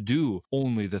impossible to do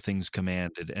only the things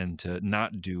commanded and to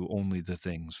not do only the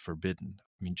things forbidden.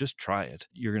 I mean, just try it.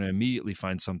 You're going to immediately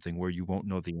find something where you won't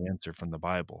know the answer from the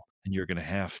Bible, and you're going to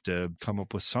have to come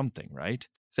up with something, right?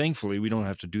 Thankfully, we don't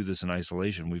have to do this in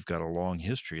isolation. We've got a long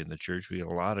history in the church. We got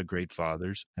a lot of great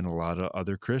fathers and a lot of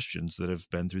other Christians that have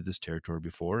been through this territory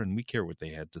before, and we care what they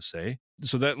had to say.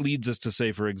 So that leads us to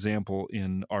say, for example,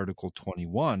 in Article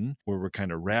 21, where we're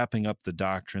kind of wrapping up the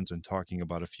doctrines and talking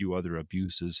about a few other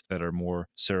abuses that are more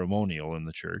ceremonial in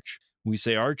the church. We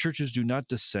say our churches do not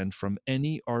dissent from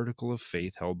any article of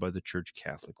faith held by the Church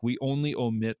Catholic. We only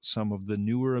omit some of the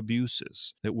newer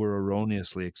abuses that were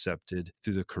erroneously accepted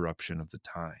through the corruption of the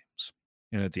times.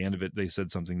 And at the end of it, they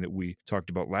said something that we talked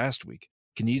about last week.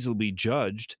 It can easily be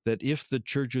judged that if the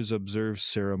churches observe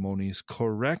ceremonies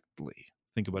correctly,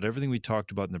 think about everything we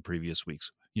talked about in the previous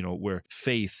weeks, where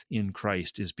faith in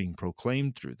Christ is being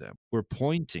proclaimed through them. We're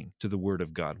pointing to the Word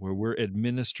of God, where we're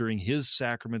administering His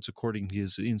sacraments according to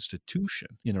His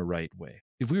institution in a right way.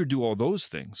 If we were to do all those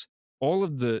things, all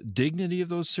of the dignity of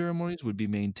those ceremonies would be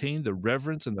maintained, the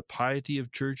reverence and the piety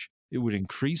of church, it would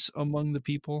increase among the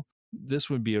people. This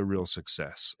would be a real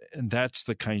success. And that's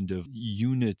the kind of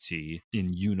unity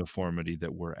in uniformity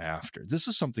that we're after. This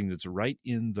is something that's right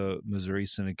in the Missouri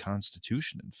Synod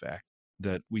Constitution, in fact,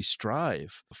 that we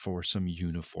strive for some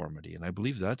uniformity. And I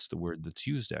believe that's the word that's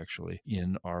used actually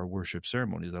in our worship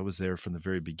ceremonies. I was there from the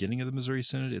very beginning of the Missouri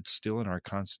Synod. It's still in our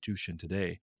Constitution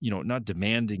today. Not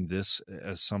demanding this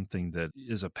as something that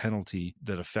is a penalty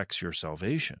that affects your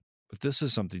salvation. But this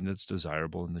is something that's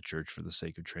desirable in the church for the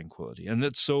sake of tranquility. And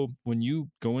that's so when you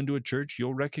go into a church,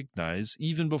 you'll recognize,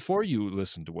 even before you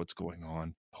listen to what's going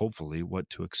on, hopefully what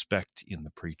to expect in the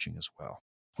preaching as well.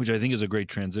 Which I think is a great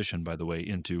transition, by the way,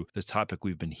 into the topic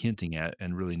we've been hinting at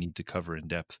and really need to cover in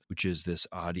depth, which is this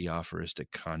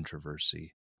adiaphoristic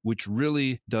controversy, which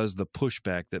really does the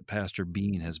pushback that Pastor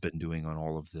Beane has been doing on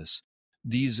all of this.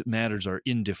 These matters are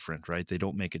indifferent, right? They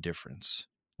don't make a difference.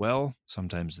 Well,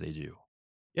 sometimes they do.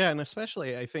 Yeah, and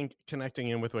especially I think connecting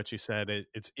in with what you said,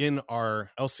 it's in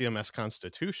our LCMS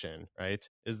Constitution, right,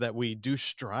 is that we do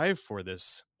strive for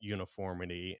this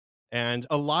uniformity. And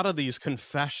a lot of these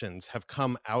confessions have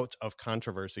come out of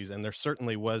controversies, and there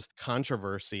certainly was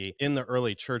controversy in the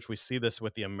early church. We see this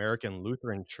with the American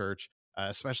Lutheran Church,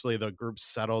 especially the groups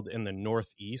settled in the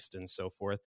Northeast and so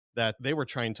forth, that they were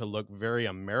trying to look very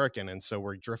American. And so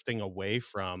we're drifting away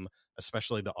from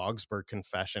especially the Augsburg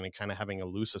Confession and kind of having a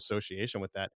loose association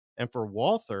with that. And for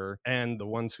Walther and the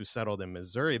ones who settled in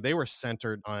Missouri, they were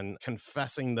centered on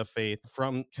confessing the faith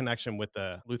from connection with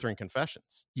the Lutheran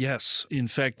confessions. Yes. In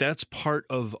fact, that's part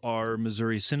of our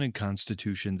Missouri Synod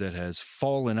Constitution that has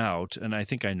fallen out. And I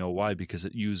think I know why, because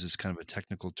it uses kind of a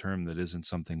technical term that isn't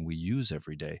something we use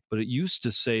every day. But it used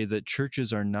to say that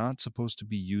churches are not supposed to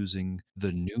be using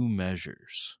the new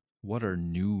measures. What are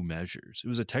new measures? It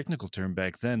was a technical term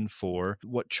back then for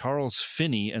what Charles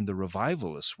Finney and the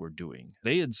revivalists were doing.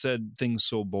 They had said things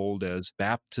so bold as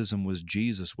baptism was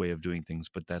Jesus' way of doing things,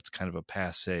 but that's kind of a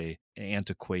passé,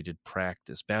 antiquated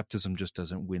practice. Baptism just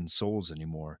doesn't win souls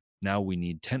anymore. Now we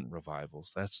need tent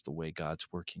revivals. That's the way God's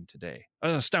working today.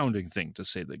 An astounding thing to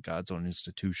say that God's own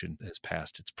institution has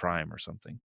passed its prime or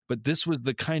something. But this was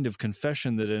the kind of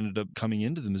confession that ended up coming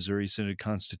into the Missouri Synod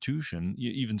Constitution,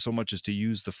 even so much as to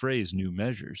use the phrase new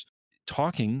measures,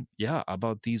 talking,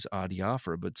 about these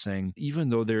adiaphora, but saying even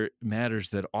though they're matters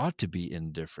that ought to be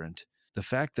indifferent, the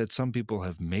fact that some people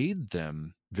have made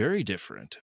them very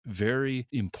different, very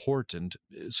important,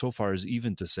 so far as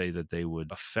even to say that they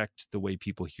would affect the way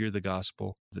people hear the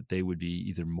gospel, that they would be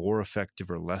either more effective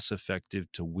or less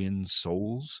effective to win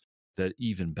souls, that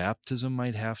even baptism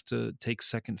might have to take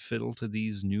second fiddle to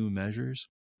these new measures.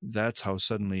 That's how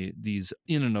suddenly these,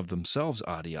 in and of themselves,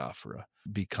 adiaphora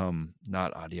become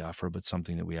not adiaphora, but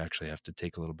something that we actually have to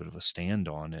take a little bit of a stand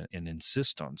on and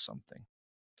insist on something.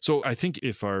 So I think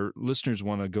if our listeners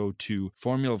want to go to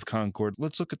Formula of Concord,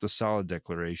 let's look at the Solid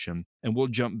Declaration, and we'll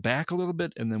jump back a little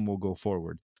bit, and then we'll go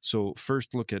forward. So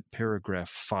first look at paragraph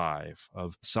 5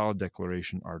 of Solid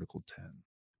Declaration, Article 10.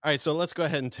 All right, so let's go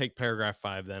ahead and take paragraph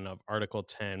 5 then of Article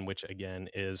 10, which again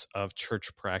is of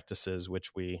church practices,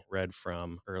 which we read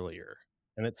from earlier.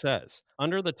 And it says,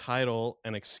 under the title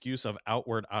and excuse of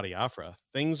outward adiaphora,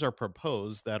 things are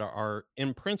proposed that are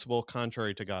in principle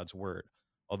contrary to God's word,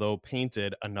 although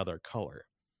painted another color.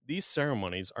 These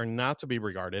ceremonies are not to be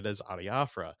regarded as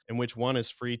adiaphora, in which one is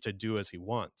free to do as he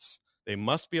wants. They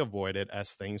must be avoided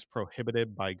as things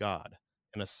prohibited by God.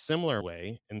 In a similar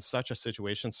way, in such a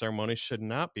situation, ceremonies should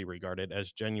not be regarded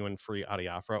as genuine free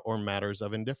adiaphora or matters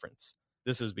of indifference.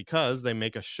 This is because they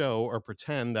make a show or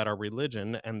pretend that our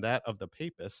religion and that of the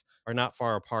papists are not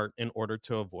far apart in order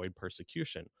to avoid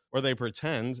persecution, or they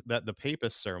pretend that the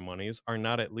papist ceremonies are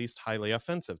not at least highly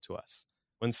offensive to us.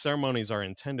 When ceremonies are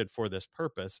intended for this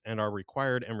purpose and are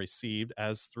required and received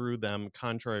as through them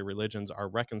contrary religions are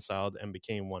reconciled and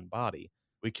became one body,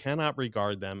 we cannot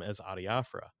regard them as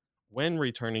adiaphora. When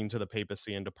returning to the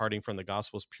papacy and departing from the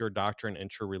gospel's pure doctrine and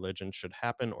true religion should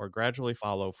happen or gradually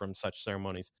follow from such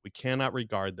ceremonies, we cannot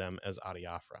regard them as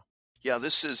adiaphora. Yeah,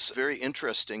 this is very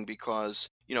interesting because,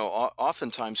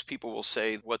 oftentimes people will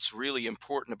say what's really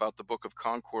important about the Book of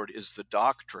Concord is the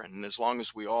doctrine. And as long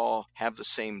as we all have the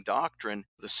same doctrine,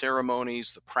 the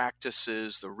ceremonies, the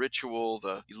practices, the ritual,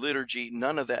 the liturgy,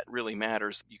 none of that really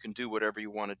matters. You can do whatever you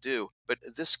want to do. But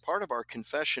this part of our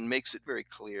confession makes it very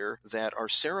clear that our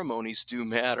ceremonies do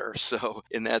matter. So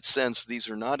in that sense, these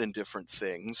are not indifferent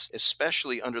things,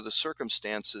 especially under the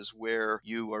circumstances where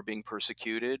you are being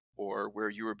persecuted or where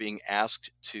you are being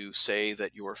asked to say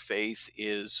that your faith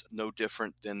is no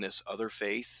different than this other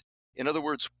faith. In other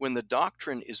words, when the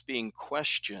doctrine is being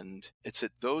questioned, it's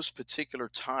at those particular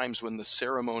times when the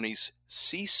ceremonies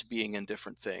cease being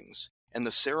indifferent things and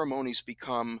the ceremonies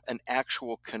become an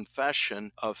actual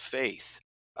confession of faith.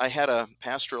 I had a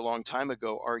pastor a long time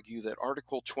ago argue that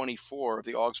Article 24 of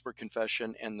the Augsburg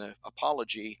Confession and the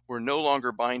Apology were no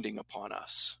longer binding upon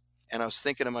us. And I was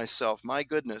thinking to myself, my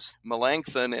goodness,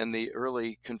 Melanchthon and the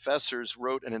early confessors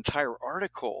wrote an entire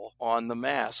article on the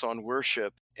Mass, on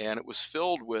worship, and it was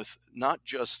filled with not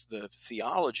just the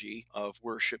theology of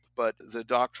worship, but the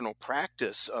doctrinal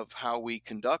practice of how we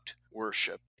conduct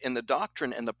worship. And the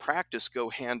doctrine and the practice go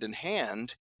hand in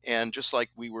hand. And just like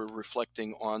we were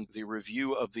reflecting on, the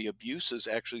review of the abuses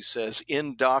actually says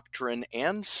in doctrine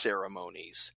and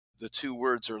ceremonies, the two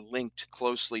words are linked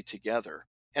closely together.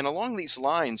 And along these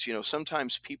lines,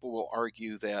 sometimes people will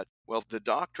argue that, well, the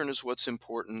doctrine is what's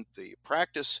important. The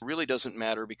practice really doesn't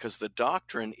matter because the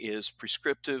doctrine is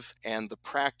prescriptive and the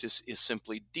practice is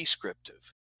simply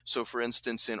descriptive. So, for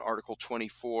instance, in Article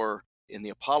 24, in the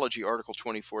Apology, Article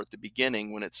 24 at the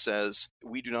beginning, when it says,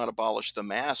 we do not abolish the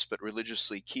Mass, but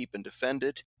religiously keep and defend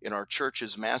it. In our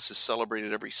churches, Mass is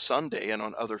celebrated every Sunday and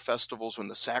on other festivals when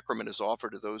the sacrament is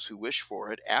offered to those who wish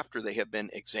for it after they have been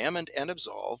examined and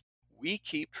absolved. We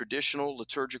keep traditional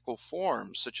liturgical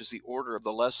forms, such as the order of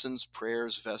the lessons,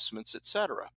 prayers, vestments,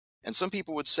 etc. And some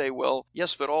people would say, well,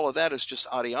 yes, but all of that is just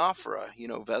adiaphora,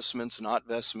 vestments, not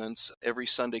vestments, every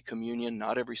Sunday communion,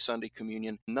 not every Sunday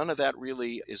communion. None of that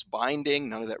really is binding.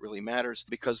 None of that really matters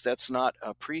because that's not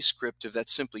prescriptive.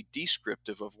 That's simply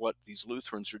descriptive of what these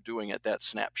Lutherans are doing at that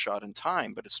snapshot in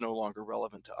time, but it's no longer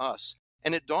relevant to us.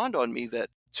 And it dawned on me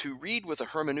that to read with a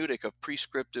hermeneutic of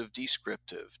prescriptive,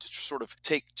 descriptive, to sort of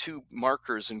take two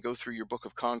markers and go through your Book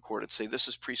of Concord and say this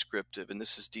is prescriptive and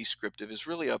this is descriptive is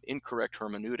really an incorrect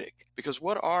hermeneutic. Because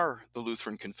what are the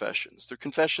Lutheran confessions? They're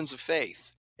confessions of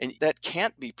faith. And that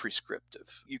can't be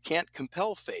prescriptive. You can't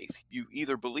compel faith. You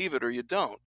either believe it or you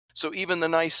don't. So even the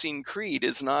Nicene Creed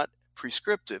is not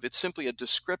prescriptive. It's simply a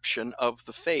description of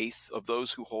the faith of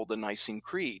those who hold the Nicene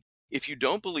Creed. If you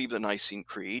don't believe the Nicene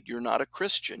Creed, you're not a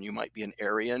Christian. You might be an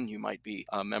Arian, you might be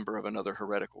a member of another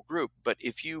heretical group. But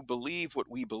if you believe what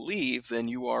we believe, then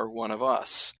you are one of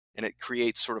us. And it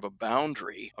creates sort of a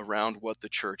boundary around what the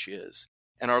church is.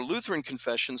 And our Lutheran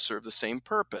confessions serve the same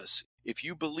purpose. If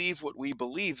you believe what we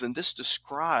believe, then this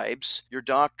describes your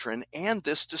doctrine and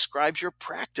this describes your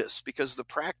practice, because the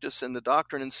practice and the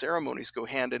doctrine and ceremonies go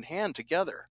hand in hand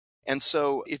together. And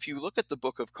so if you look at the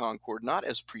Book of Concord, not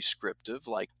as prescriptive,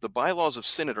 like the bylaws of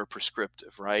synod are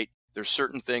prescriptive, right? There's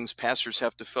certain things, pastors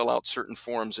have to fill out certain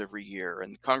forms every year,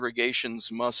 and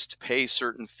congregations must pay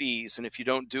certain fees, and if you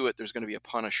don't do it, there's going to be a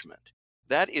punishment.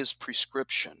 That is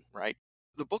prescription, right?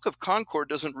 The Book of Concord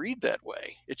doesn't read that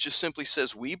way. It just simply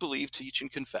says, we believe, teach,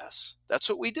 and confess. That's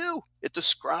what we do. It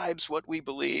describes what we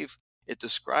believe. It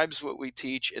describes what we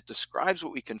teach, it describes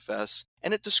what we confess,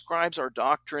 and it describes our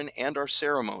doctrine and our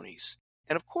ceremonies.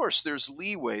 And of course, there's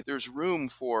leeway, there's room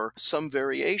for some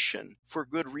variation for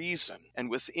good reason and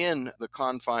within the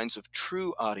confines of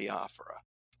true adiaphora.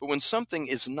 But when something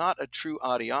is not a true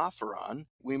adiaphoron,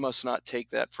 we must not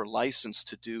take that for license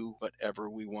to do whatever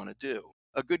we want to do.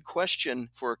 A good question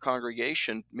for a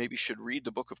congregation maybe should read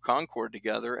the Book of Concord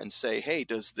together and say, hey,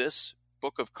 does this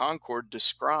Book of Concord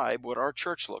describe what our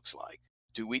church looks like?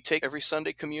 Do we take every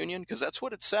Sunday communion? Because that's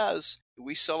what it says.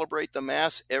 We celebrate the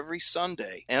Mass every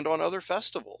Sunday and on other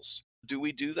festivals. Do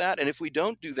we do that? And if we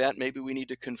don't do that, maybe we need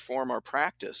to conform our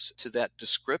practice to that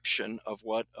description of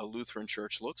what a Lutheran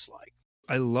church looks like.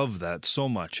 I love that so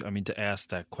much. I mean, to ask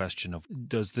that question of,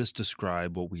 does this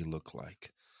describe what we look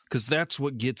like? Because that's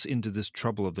what gets into this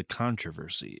trouble of the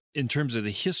controversy. In terms of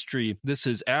the history, this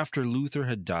is after Luther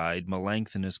had died.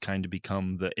 Melanchthon has kind of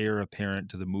become the heir apparent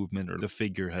to the movement or the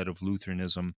figurehead of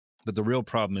Lutheranism. But the real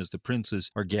problem is the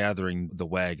princes are gathering the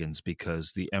wagons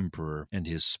because the emperor and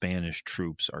his Spanish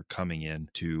troops are coming in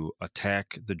to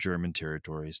attack the German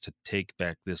territories, to take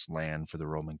back this land for the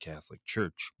Roman Catholic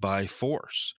Church by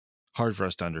force. Hard for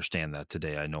us to understand that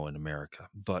today, I know, in America.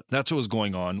 But that's what was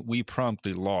going on. We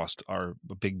promptly lost our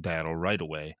big battle right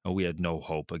away. We had no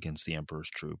hope against the emperor's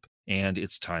troop. And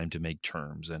it's time to make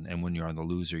terms. And when you're on the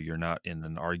loser, you're not in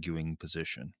an arguing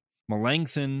position.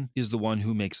 Melanchthon is the one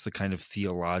who makes the kind of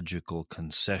theological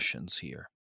concessions here.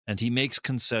 And he makes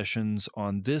concessions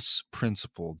on this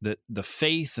principle that the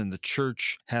faith and the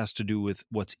church has to do with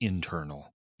what's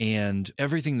internal. And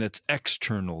everything that's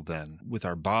external then, with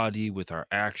our body, with our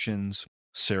actions,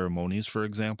 ceremonies, for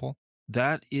example,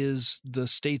 that is the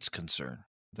state's concern.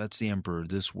 That's the emperor,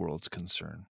 this world's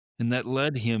concern. And that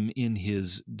led him in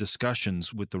his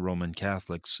discussions with the Roman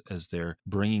Catholics as they're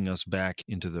bringing us back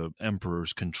into the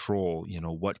emperor's control.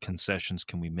 What concessions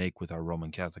can we make with our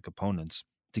Roman Catholic opponents?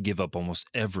 To give up almost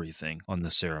everything on the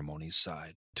ceremonies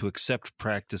side, to accept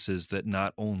practices that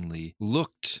not only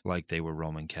looked like they were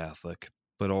Roman Catholic,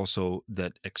 but also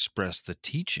that expressed the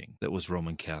teaching that was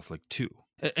Roman Catholic too.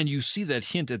 And you see that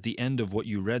hint at the end of what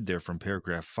you read there from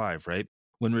paragraph 5, right?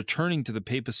 When returning to the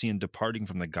papacy and departing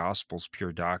from the gospel's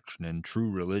pure doctrine and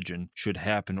true religion should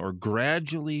happen or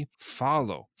gradually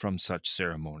follow from such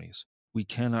ceremonies, we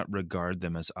cannot regard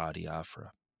them as adiaphora.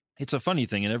 It's a funny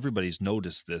thing, and everybody's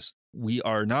noticed this. We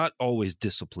are not always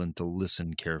disciplined to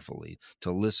listen carefully,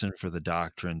 to listen for the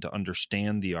doctrine, to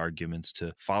understand the arguments,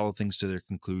 to follow things to their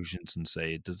conclusions and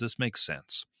say, does this make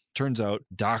sense? Turns out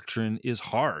doctrine is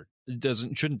hard.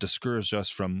 It shouldn't discourage us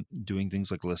from doing things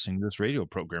like listening to this radio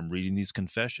program, reading these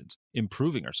confessions,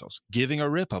 improving ourselves, giving a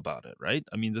rip about it, right?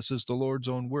 I mean, this is the Lord's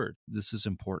own word. This is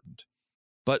important.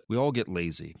 But we all get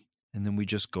lazy, and then we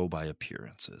just go by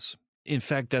appearances. In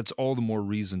fact, that's all the more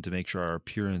reason to make sure our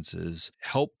appearances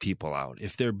help people out.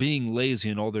 If they're being lazy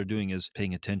and all they're doing is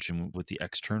paying attention with the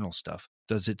external stuff,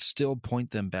 does it still point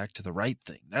them back to the right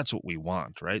thing? That's what we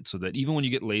want, right? So that even when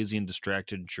you get lazy and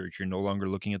distracted in church, you're no longer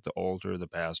looking at the altar or the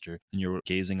pastor and you're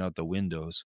gazing out the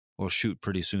windows. Well, shoot,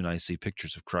 pretty soon I see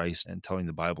pictures of Christ and telling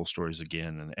the Bible stories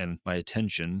again, and my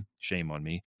attention, shame on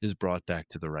me, is brought back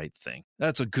to the right thing.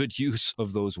 That's a good use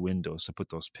of those windows to put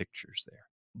those pictures there.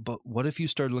 But what if you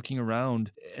start looking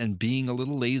around and being a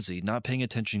little lazy, not paying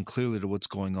attention clearly to what's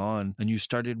going on, and you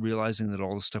started realizing that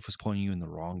all this stuff was pointing you in the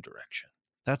wrong direction?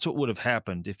 That's what would have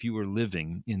happened if you were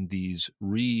living in these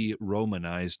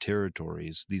re-Romanized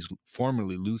territories, these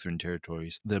formerly Lutheran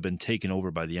territories that had been taken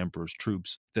over by the emperor's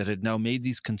troops that had now made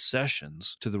these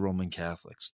concessions to the Roman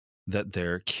Catholics, that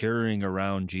they're carrying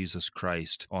around Jesus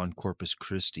Christ on Corpus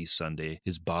Christi Sunday,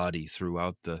 his body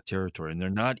throughout the territory, and they're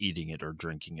not eating it or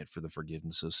drinking it for the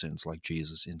forgiveness of sins like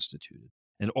Jesus instituted.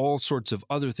 And all sorts of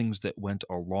other things that went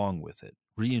along with it,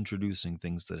 reintroducing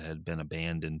things that had been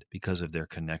abandoned because of their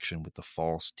connection with the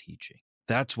false teaching.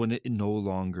 That's when it no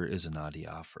longer is an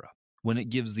adiaphora, when it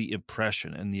gives the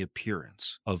impression and the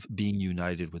appearance of being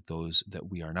united with those that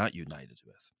we are not united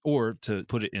with. Or, to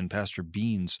put it in Pastor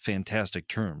Beane's fantastic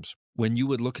terms, when you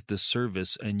would look at this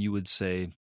service and you would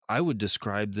say, I would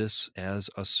describe this as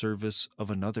a service of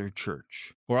another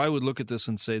church. Or I would look at this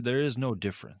and say, there is no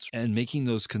difference. And making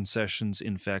those concessions,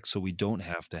 in fact, so we don't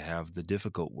have to have the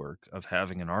difficult work of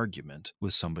having an argument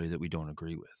with somebody that we don't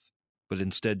agree with. But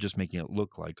instead just making it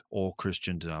look like all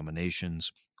Christian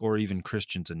denominations, or even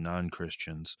Christians and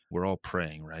non-Christians, we're all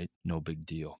praying, right? No big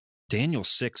deal. Daniel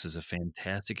 6 is a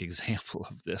fantastic example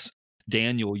of this.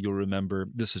 Daniel, you'll remember,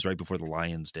 this is right before the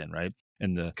lion's den, right?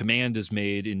 And the command is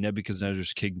made in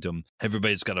Nebuchadnezzar's kingdom.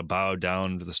 Everybody's got to bow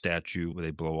down to the statue where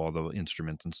they blow all the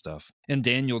instruments and stuff. And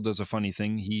Daniel does a funny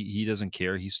thing. He doesn't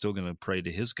care. He's still going to pray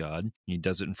to his God. He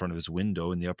does it in front of his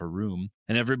window in the upper room.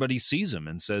 And everybody sees him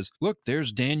and says, look,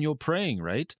 there's Daniel praying,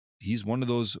 right? He's one of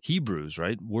those Hebrews,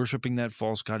 right? Worshiping that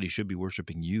false God. He should be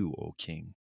worshiping you, O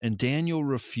king. And Daniel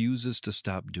refuses to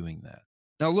stop doing that.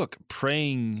 Now, look,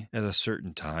 praying at a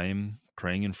certain time,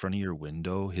 praying in front of your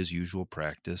window, his usual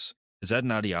practice, is that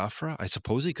an adiaphora? I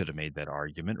suppose he could have made that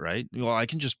argument, right? Well, I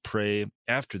can just pray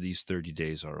after these 30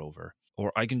 days are over,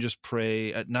 or I can just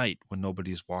pray at night when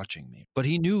nobody's watching me. But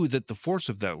he knew that the force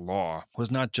of that law was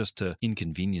not just to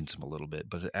inconvenience him a little bit,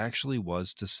 but it actually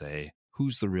was to say,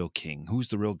 who's the real king? Who's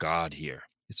the real God here?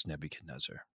 It's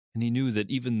Nebuchadnezzar. And he knew that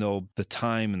even though the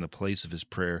time and the place of his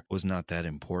prayer was not that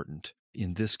important,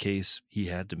 in this case, he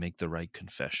had to make the right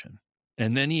confession.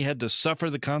 And then he had to suffer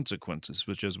the consequences,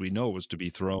 which, as we know, was to be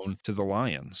thrown to the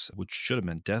lions, which should have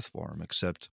meant death for him,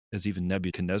 except, as even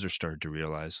Nebuchadnezzar started to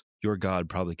realize, your God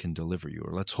probably can deliver you,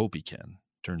 or let's hope he can.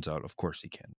 Turns out, of course he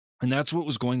can. And that's what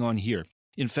was going on here.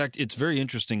 In fact, it's very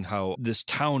interesting how this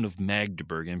town of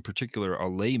Magdeburg, in particular a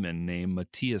layman named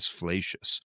Matthias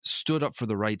Flacius, stood up for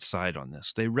the right side on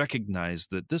this. They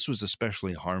recognized that this was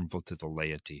especially harmful to the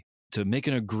laity. To make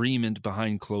an agreement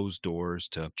behind closed doors,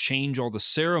 to change all the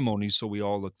ceremonies so we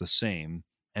all look the same,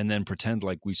 and then pretend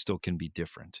like we still can be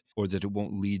different, or that it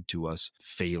won't lead to us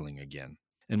failing again.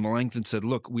 And Melanchthon said,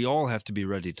 look, we all have to be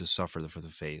ready to suffer for the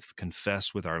faith,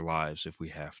 confess with our lives if we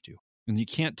have to. And you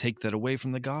can't take that away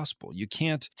from the gospel. You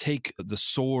can't take the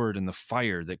sword and the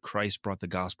fire that Christ brought the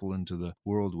gospel into the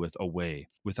world with away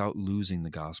without losing the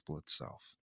gospel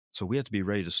itself. So we have to be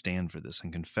ready to stand for this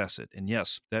and confess it. And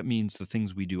yes, that means the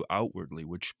things we do outwardly,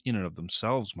 which in and of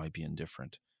themselves might be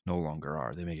indifferent, no longer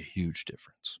are. They make a huge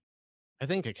difference. I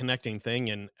think a connecting thing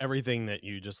in everything that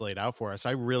you just laid out for us,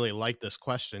 I really like this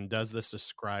question. Does this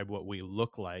describe what we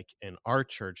look like in our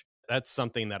church? That's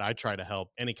something that I try to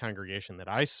help any congregation that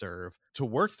I serve to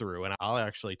work through. And I'll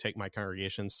actually take my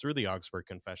congregations through the Augsburg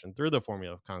Confession, through the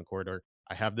Formula of Concord, or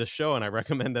I have this show and I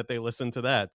recommend that they listen to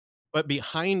that. But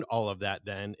behind all of that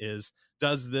then is,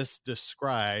 does this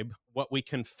describe what we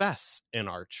confess in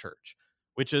our church?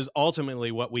 Which is ultimately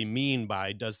what we mean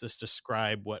by, does this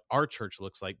describe what our church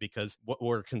looks like? Because what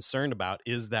we're concerned about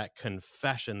is that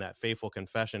confession, that faithful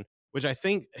confession, which I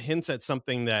think hints at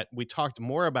something that we talked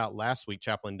more about last week,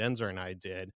 Chaplain Daenzer and I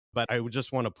did. But I would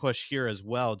just want to push here as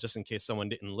well, just in case someone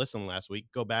didn't listen last week.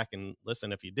 Go back and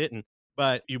listen if you didn't.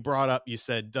 But you brought up, you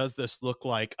said, does this look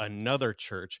like another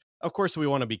church? Of course, we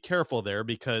want to be careful there,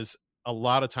 because a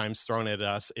lot of times thrown at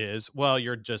us is, well,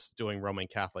 you're just doing Roman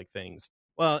Catholic things.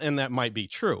 Well, and that might be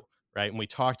true, right? And we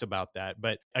talked about that.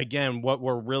 But again, what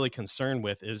we're really concerned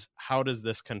with is, how does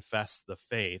this confess the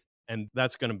faith? And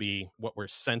that's going to be what we're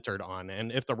centered on.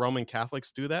 And if the Roman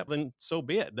Catholics do that, then so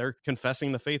be it. They're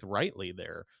confessing the faith rightly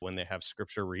there when they have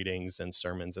scripture readings and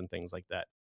sermons and things like that.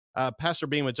 Pastor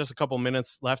Beane, with just a couple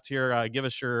minutes left here, give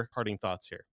us your parting thoughts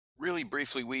here. Really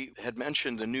briefly, we had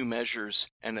mentioned the new measures,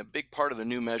 and a big part of the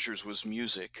new measures was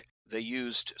music. They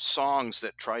used songs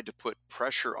that tried to put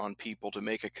pressure on people to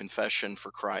make a confession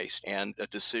for Christ and a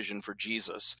decision for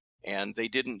Jesus. And they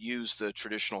didn't use the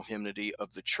traditional hymnody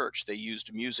of the church. They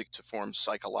used music to form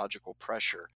psychological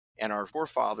pressure. And our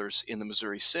forefathers in the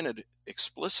Missouri Synod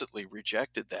explicitly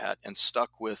rejected that and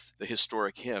stuck with the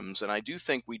historic hymns. And I do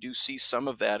think we do see some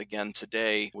of that again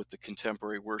today with the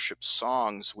contemporary worship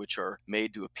songs, which are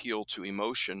made to appeal to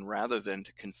emotion rather than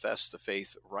to confess the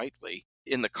faith rightly.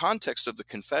 In the context of the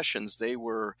confessions, they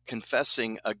were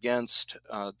confessing against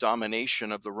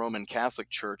domination of the Roman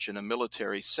Catholic Church in a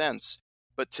military sense.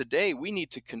 But today we need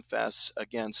to confess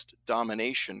against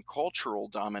domination, cultural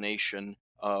domination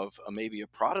of maybe a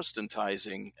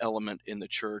Protestantizing element in the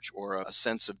church or a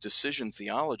sense of decision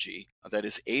theology that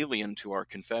is alien to our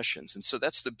confessions. And so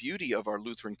that's the beauty of our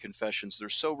Lutheran confessions. They're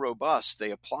so robust. They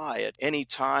apply at any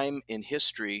time in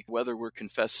history, whether we're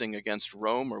confessing against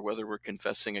Rome or whether we're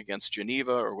confessing against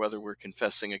Geneva or whether we're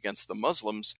confessing against the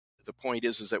Muslims. The point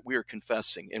is that we are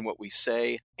confessing in what we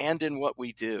say and in what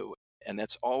we do. And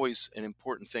that's always an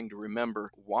important thing to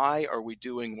remember. Why are we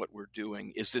doing what we're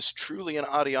doing? Is this truly an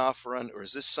adiaphoron, or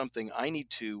is this something I need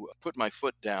to put my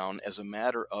foot down as a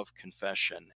matter of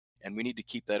confession? And we need to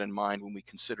keep that in mind when we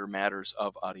consider matters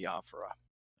of adiaphora.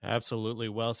 Absolutely.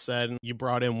 Well said. You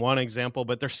brought in one example,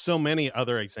 but there's so many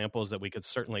other examples that we could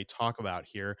certainly talk about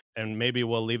here, and maybe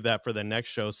we'll leave that for the next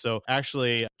show. So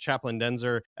actually, Chaplain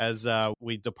Daenzer, as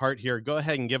we depart here, go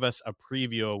ahead and give us a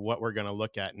preview of what we're going to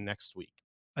look at next week.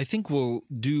 I think we'll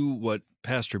do what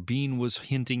Pastor Beane was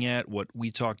hinting at, what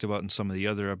we talked about in some of the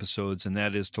other episodes, and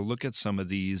that is to look at some of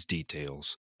these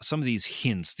details, some of these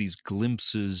hints, these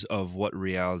glimpses of what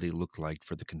reality looked like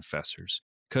for the confessors.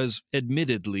 Because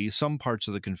admittedly, some parts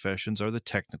of the confessions are the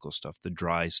technical stuff, the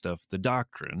dry stuff, the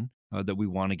doctrine that we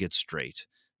want to get straight.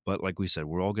 But like we said,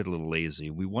 we'll all get a little lazy.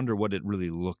 We wonder what it really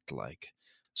looked like.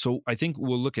 So I think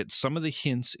we'll look at some of the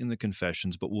hints in the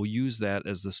confessions, but we'll use that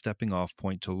as the stepping off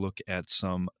point to look at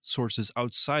some sources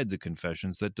outside the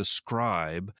confessions that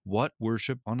describe what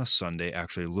worship on a Sunday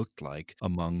actually looked like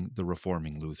among the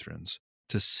reforming Lutherans,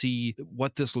 to see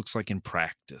what this looks like in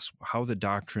practice, how the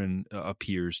doctrine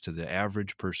appears to the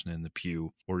average person in the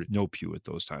pew, or no pew at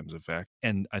those times, in fact.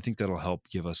 And I think that'll help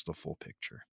give us the full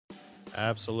picture.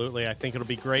 Absolutely. I think it'll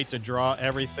be great to draw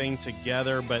everything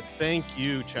together. But thank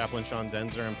you, Chaplain Sean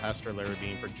Daenzer and Pastor Larry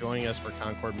Beane, for joining us for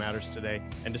Concord Matters today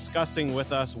and discussing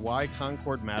with us why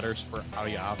Concord matters for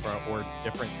Adiaphora or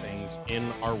different things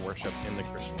in our worship in the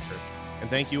Christian church. And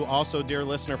thank you also, dear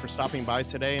listener, for stopping by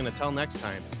today. And until next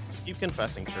time, keep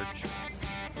confessing, church.